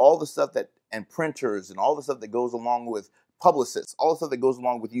 all the stuff and printers and all the stuff that goes along with publicists, all the stuff that goes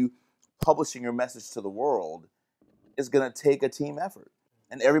along with you publishing your message to the world is going to take a team effort.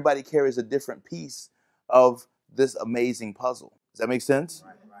 And everybody carries a different piece of this amazing puzzle. Does that make sense?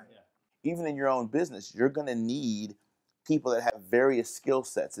 Right. Yeah. Even in your own business, you're going to need people that have various skill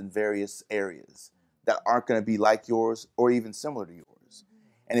sets in various areas that aren't going to be like yours or even similar to yours.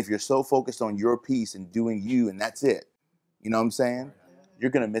 And if you're so focused on your piece and doing you and that's it, you know what I'm saying?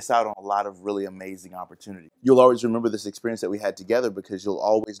 You're going to miss out on a lot of really amazing opportunities. You'll always remember this experience that we had together because you'll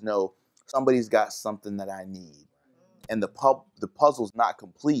always know somebody's got something that I need. And the puzzle's not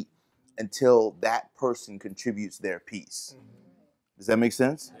complete until that person contributes their piece. Does that make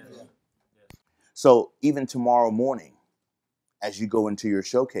sense? Yes. So even tomorrow morning, as you go into your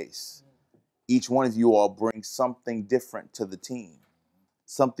showcase, each one of you all brings something different to the team,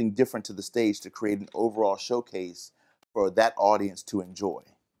 something different to the stage to create an overall showcase for that audience to enjoy.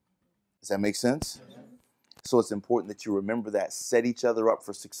 Does that make sense? So it's important that you remember that, set each other up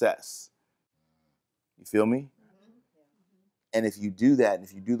for success. You feel me? And if you do that, and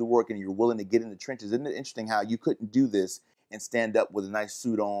if you do the work and you're willing to get in the trenches, isn't it interesting how you couldn't do this and stand up with a nice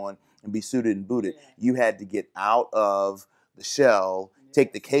suit on and be suited and booted? You had to get out of the shell,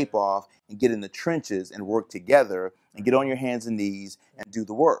 take the cape off, and get in the trenches and work together and get on your hands and knees and do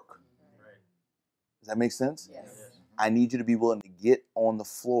the work. Does that make sense? Yes. I need you to be willing to get on the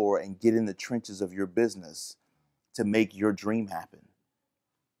floor and get in the trenches of your business to make your dream happen,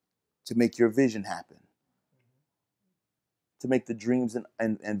 to make your vision happen, to make the dreams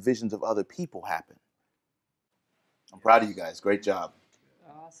and visions of other people happen. I'm proud of you guys. Great job.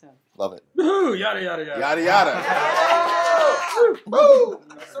 Awesome. Love it. Woo, yada, yada, yada. Yada, yada. Woo!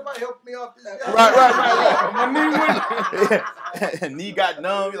 Somebody help me off this. Right. My knee went. And knee got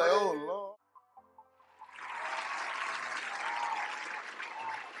numb. You're like, oh, Lord.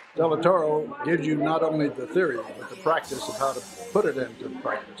 Delatorro gives you not only the theory, but the practice of how to put it into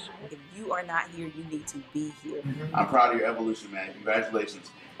practice. If you are not here, you need to be here. I'm proud of your evolution, man.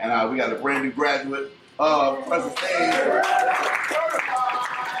 Congratulations. And we got a brand new graduate present stage.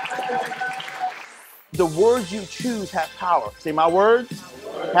 The words you choose have power. Say, my words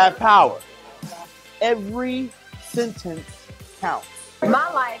have power. Every sentence counts.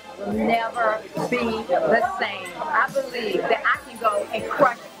 My life will never be the same. I believe that I can go and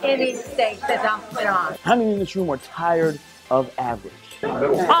crush any stage that I'm put on. How many in this room are tired of average?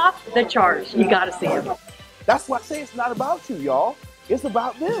 Off the charts. You got to see them. That's why I say it's not about you, y'all. It's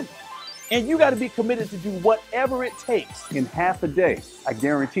about them. And you got to be committed to do whatever it takes. In half a day, I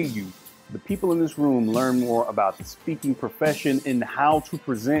guarantee you, the people in this room learn more about the speaking profession and how to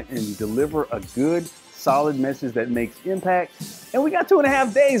present and deliver a good, solid message that makes impact. And we got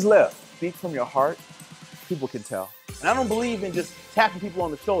 2.5 days left. Speak from your heart, people can tell. And I don't believe in just tapping people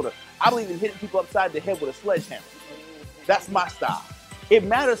on the shoulder. I believe in hitting people upside the head with a sledgehammer. That's my style. It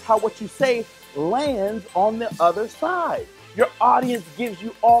matters how what you say lands on the other side. Your audience gives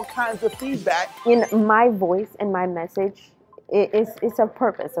you all kinds of feedback. In my voice and my message, it's a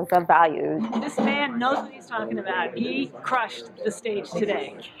purpose, it's a value. This man knows what he's talking about. He crushed the stage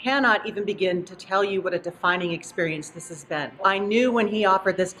today. I cannot even begin to tell you what a defining experience this has been. I knew when he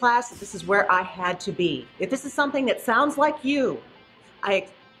offered this class that this is where I had to be. If this is something that sounds like you, I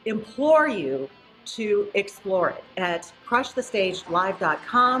implore you to explore it at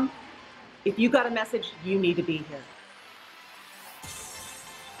crushthestagelive.com. If you got a message, you need to be here.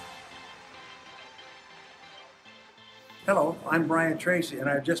 Hello, I'm Brian Tracy, and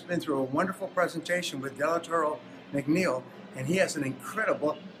I've just been through a wonderful presentation with Delatorro McNeal, and he has an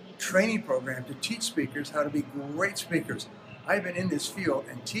incredible training program to teach speakers how to be great speakers. I've been in this field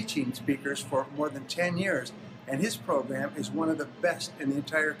and teaching speakers for more than 10 years, and his program is one of the best in the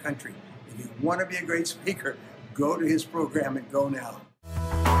entire country. If you want to be a great speaker, go to his program and go now.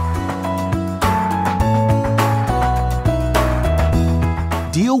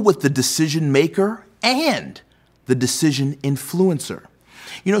 Deal with the decision maker and the decision influencer.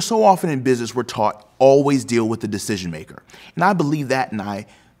 You know, so often in business we're taught always deal with the decision maker. And I believe that, and I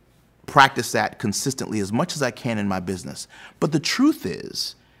practice that consistently as much as I can in my business. But the truth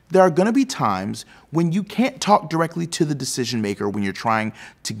is, there are going to be times when you can't talk directly to the decision maker when you're trying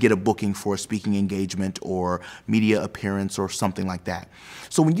to get a booking for a speaking engagement or media appearance or something like that.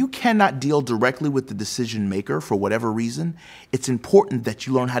 So when you cannot deal directly with the decision maker for whatever reason, it's important that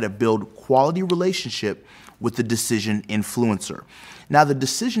you learn how to build quality relationship with the decision influencer. Now, the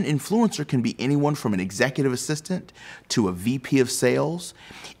decision influencer can be anyone from an executive assistant to a VP of sales.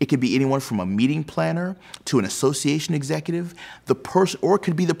 It could be anyone from a meeting planner to an association executive. Or it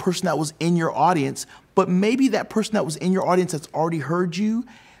could be the person that was in your audience, but maybe that person that was in your audience that's already heard you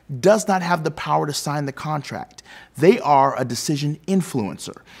does not have the power to sign the contract. They are a decision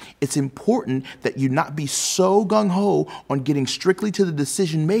influencer. It's important that you not be so gung-ho on getting strictly to the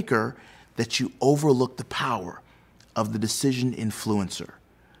decision maker that you overlook the power of the decision influencer.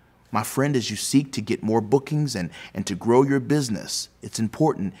 My friend, as you seek to get more bookings and to grow your business, it's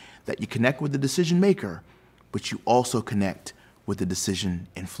important that you connect with the decision maker, but you also connect with the decision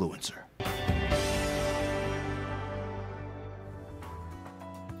influencer.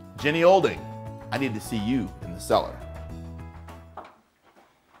 Jenny Olding, I need to see you in the cellar.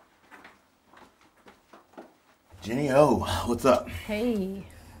 Jenny O, what's up? Hey.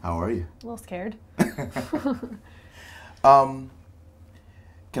 How are you? A little scared.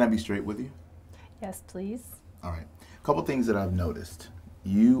 Can I be straight with you? Yes, please. All right. A couple things that I've noticed.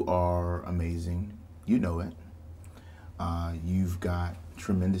 You are amazing. You know it. You've got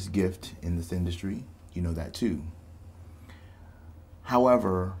tremendous gift in this industry. You know that too.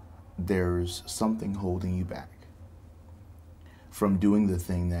 However, there's something holding you back from doing the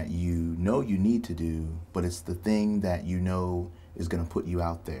thing that you know you need to do, but it's the thing that you know is going to put you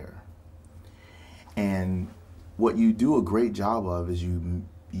out there. And what you do a great job of is you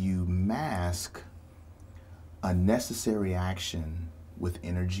mask a necessary action with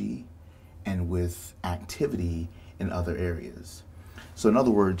energy and with activity in other areas. So in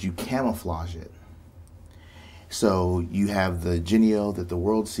other words, you camouflage it. So you have the Jenny O that the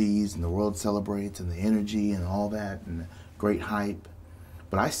world sees and the world celebrates and the energy and all that and the great hype.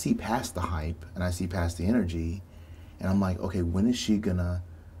 But I see past the hype and I see past the energy, and I'm like, okay, when is she gonna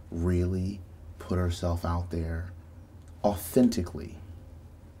really put herself out there authentically?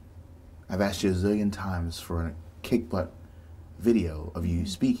 I've asked you a zillion times for a kick butt video of you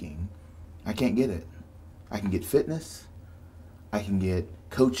speaking. I can't get it. I can get fitness, I can get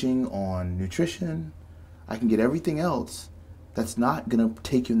coaching on nutrition, I can get everything else that's not gonna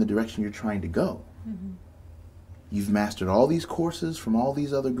take you in the direction you're trying to go. Mm-hmm. You've mastered all these courses from all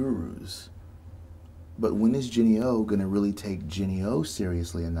these other gurus, but when is Jenny O gonna really take Jenny O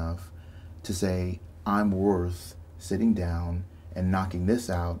seriously enough to say, I'm worth sitting down and knocking this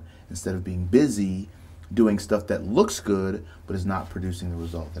out instead of being busy doing stuff that looks good but is not producing the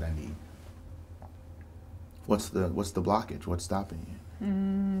result that I need? What's the blockage? What's stopping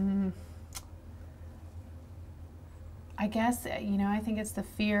you? I guess, I think it's the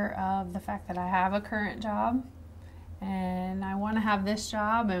fear of the fact that I have a current job and I want to have this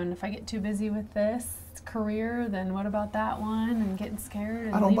job, and if I get too busy with this, it's career, then what about that one? And getting scared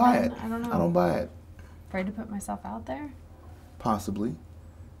and I don't buy leaving? it. I don't know. I don't buy it. Afraid to put myself out there? Possibly.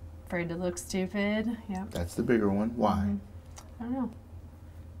 Afraid to look stupid. Yep. That's the bigger one. Why? I don't know.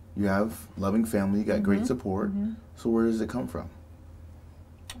 You have loving family, you got great support. So where does it come from?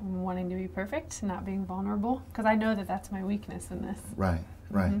 Wanting to be perfect, not being vulnerable, because I know that that's my weakness in this. Right,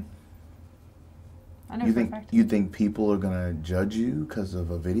 right. I know You for a think fact. you think people are gonna judge you because of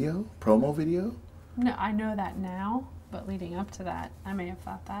a video, promo video? No, I know that now, but leading up to that, I may have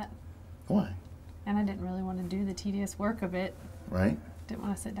thought that. Why? And I didn't really want to do the tedious work of it. Right. Didn't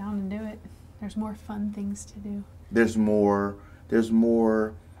want to sit down and do it. There's more fun things to do. There's more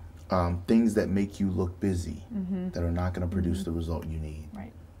things that make you look busy that are not going to produce the result you need.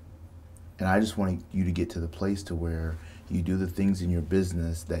 Right. And I just want you to get to the place to where you do the things in your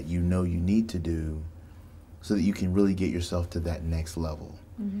business that you know you need to do so that you can really get yourself to that next level.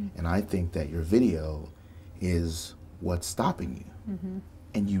 And I think that your video is what's stopping you.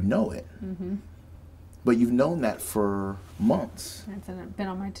 And you know it. But you've known that for months. It's been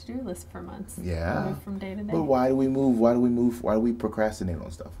on my to-do list for months. Yeah. Move from day to day. But why do we move? Why do we move? Why do we procrastinate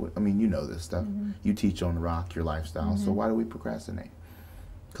on stuff? I mean, you know this stuff. You teach on Rock Your Lifestyle. So why do we procrastinate?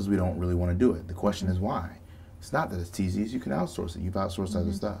 Because we don't really want to do it. The question is why. It's not that it's tedious. You can outsource it. You've outsourced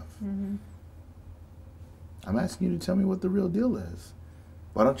other stuff. I'm asking you to tell me what the real deal is.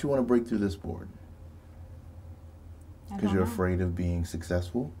 Why don't you want to break through this board? Because you're afraid of being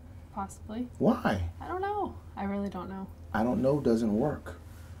successful? Possibly. Why? I don't know. I really don't know. I don't know doesn't work.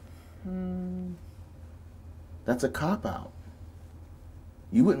 That's a cop-out.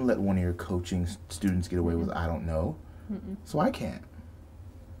 You wouldn't let one of your coaching students get away with I don't know. So I can't.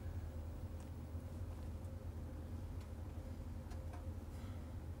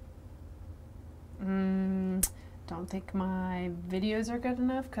 Don't think my videos are good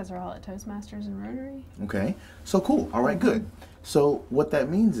enough because they're all at Toastmasters and Rotary. Okay, so cool. All right, good. So what that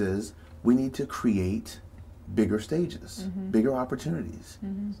means is we need to create bigger stages, bigger opportunities.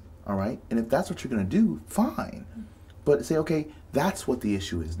 All right, and if that's what you're going to do, fine. But say, okay, that's what the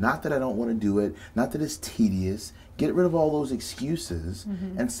issue is. Not that I don't want to do it, not that it's tedious. Get rid of all those excuses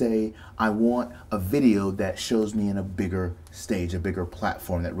and say, I want a video that shows me in a bigger stage, a bigger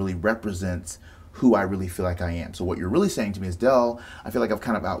platform that really represents who I really feel like I am. So what you're really saying to me is, Del, I feel like I've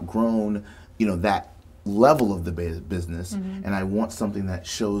kind of outgrown, that level of the business, and I want something that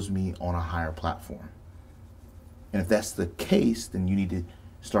shows me on a higher platform. And if that's the case, then you need to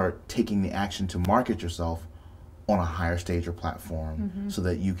start taking the action to market yourself on a higher stage or platform so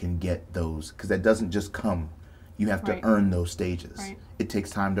that you can get those, because that doesn't just come. You have to earn those stages. It takes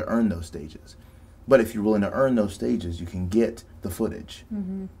time to earn those stages. But if you're willing to earn those stages, you can get the footage.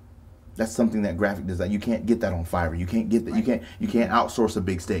 That's something that graphic design, you can't get that on Fiverr. You can't get that. You can't outsource a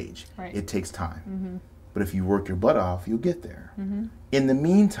big stage. It takes time. But if you work your butt off, you'll get there. In the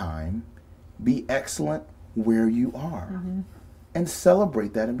meantime, be excellent where you are and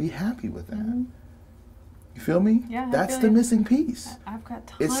celebrate that and be happy with that. You feel me? Yeah, that's the missing piece. I've got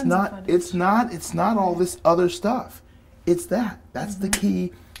tons It's of not. footage. It's not all this other stuff. It's that. That's the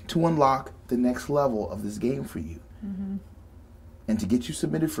key to unlock the next level of this game for you. And to get you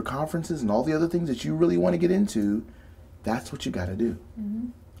submitted for conferences and all the other things that you really want to get into, that's what you got to do.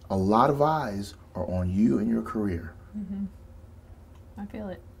 A lot of eyes are on you and your career. I feel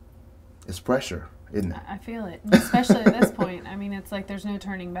it. It's pressure, isn't it? I feel it, especially at this point. I mean, it's like there's no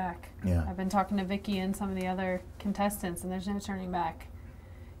turning back. Yeah. I've been talking to Vicky and some of the other contestants, and there's no turning back.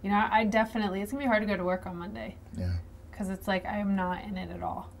 I definitely, it's going to be hard to go to work on Monday. Yeah. Because it's like I am not in it at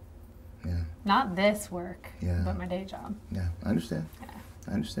all. Yeah. Not this work, Yeah. but my day job. Yeah, I understand.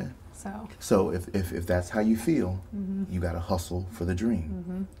 I understand. So if that's how you feel, you got to hustle for the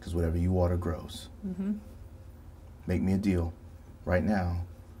dream. Because whatever you water grows. Make me a deal right now.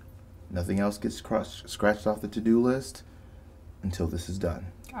 Nothing else gets scratched off the to-do list until this is done.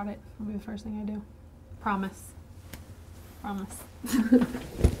 Got it. It'll be the first thing I do. Promise. Promise.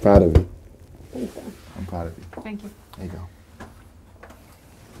 Proud of you. Thank you. I'm proud of you. Thank you. There you go.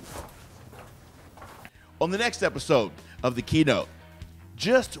 On the next episode of the Keynote,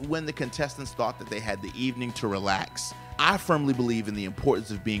 just when the contestants thought that they had the evening to relax, I firmly believe in the importance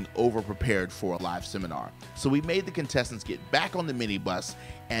of being over-prepared for a live seminar. So we made the contestants get back on the minibus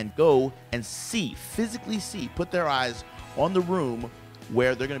and go and physically see, put their eyes on the room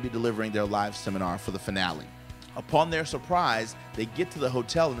where they're going to be delivering their live seminar for the finale. Upon their surprise, they get to the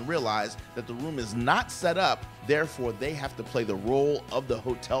hotel and realize that the room is not set up, therefore they have to play the role of the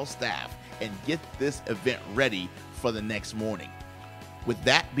hotel staff and get this event ready for the next morning. With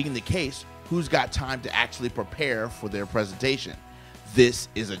that being the case, who's got time to actually prepare for their presentation? This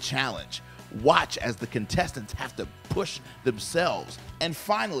is a challenge. Watch as the contestants have to push themselves. And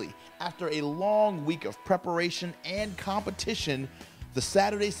finally, after a long week of preparation and competition, the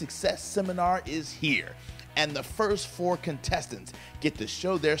Saturday Success Seminar is here. And the first 4 contestants get to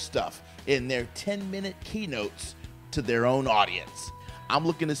show their stuff in their 10-minute keynotes to their own audience. I'm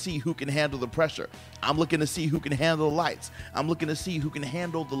looking to see who can handle the pressure. I'm looking to see who can handle the lights. I'm looking to see who can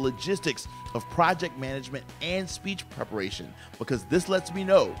handle the logistics of project management and speech preparation, because this lets me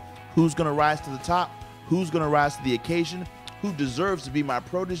know who's gonna rise to the top, who's gonna rise to the occasion, who deserves to be my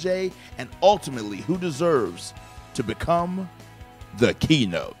protege, and ultimately who deserves to become the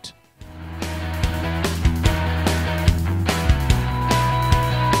keynote.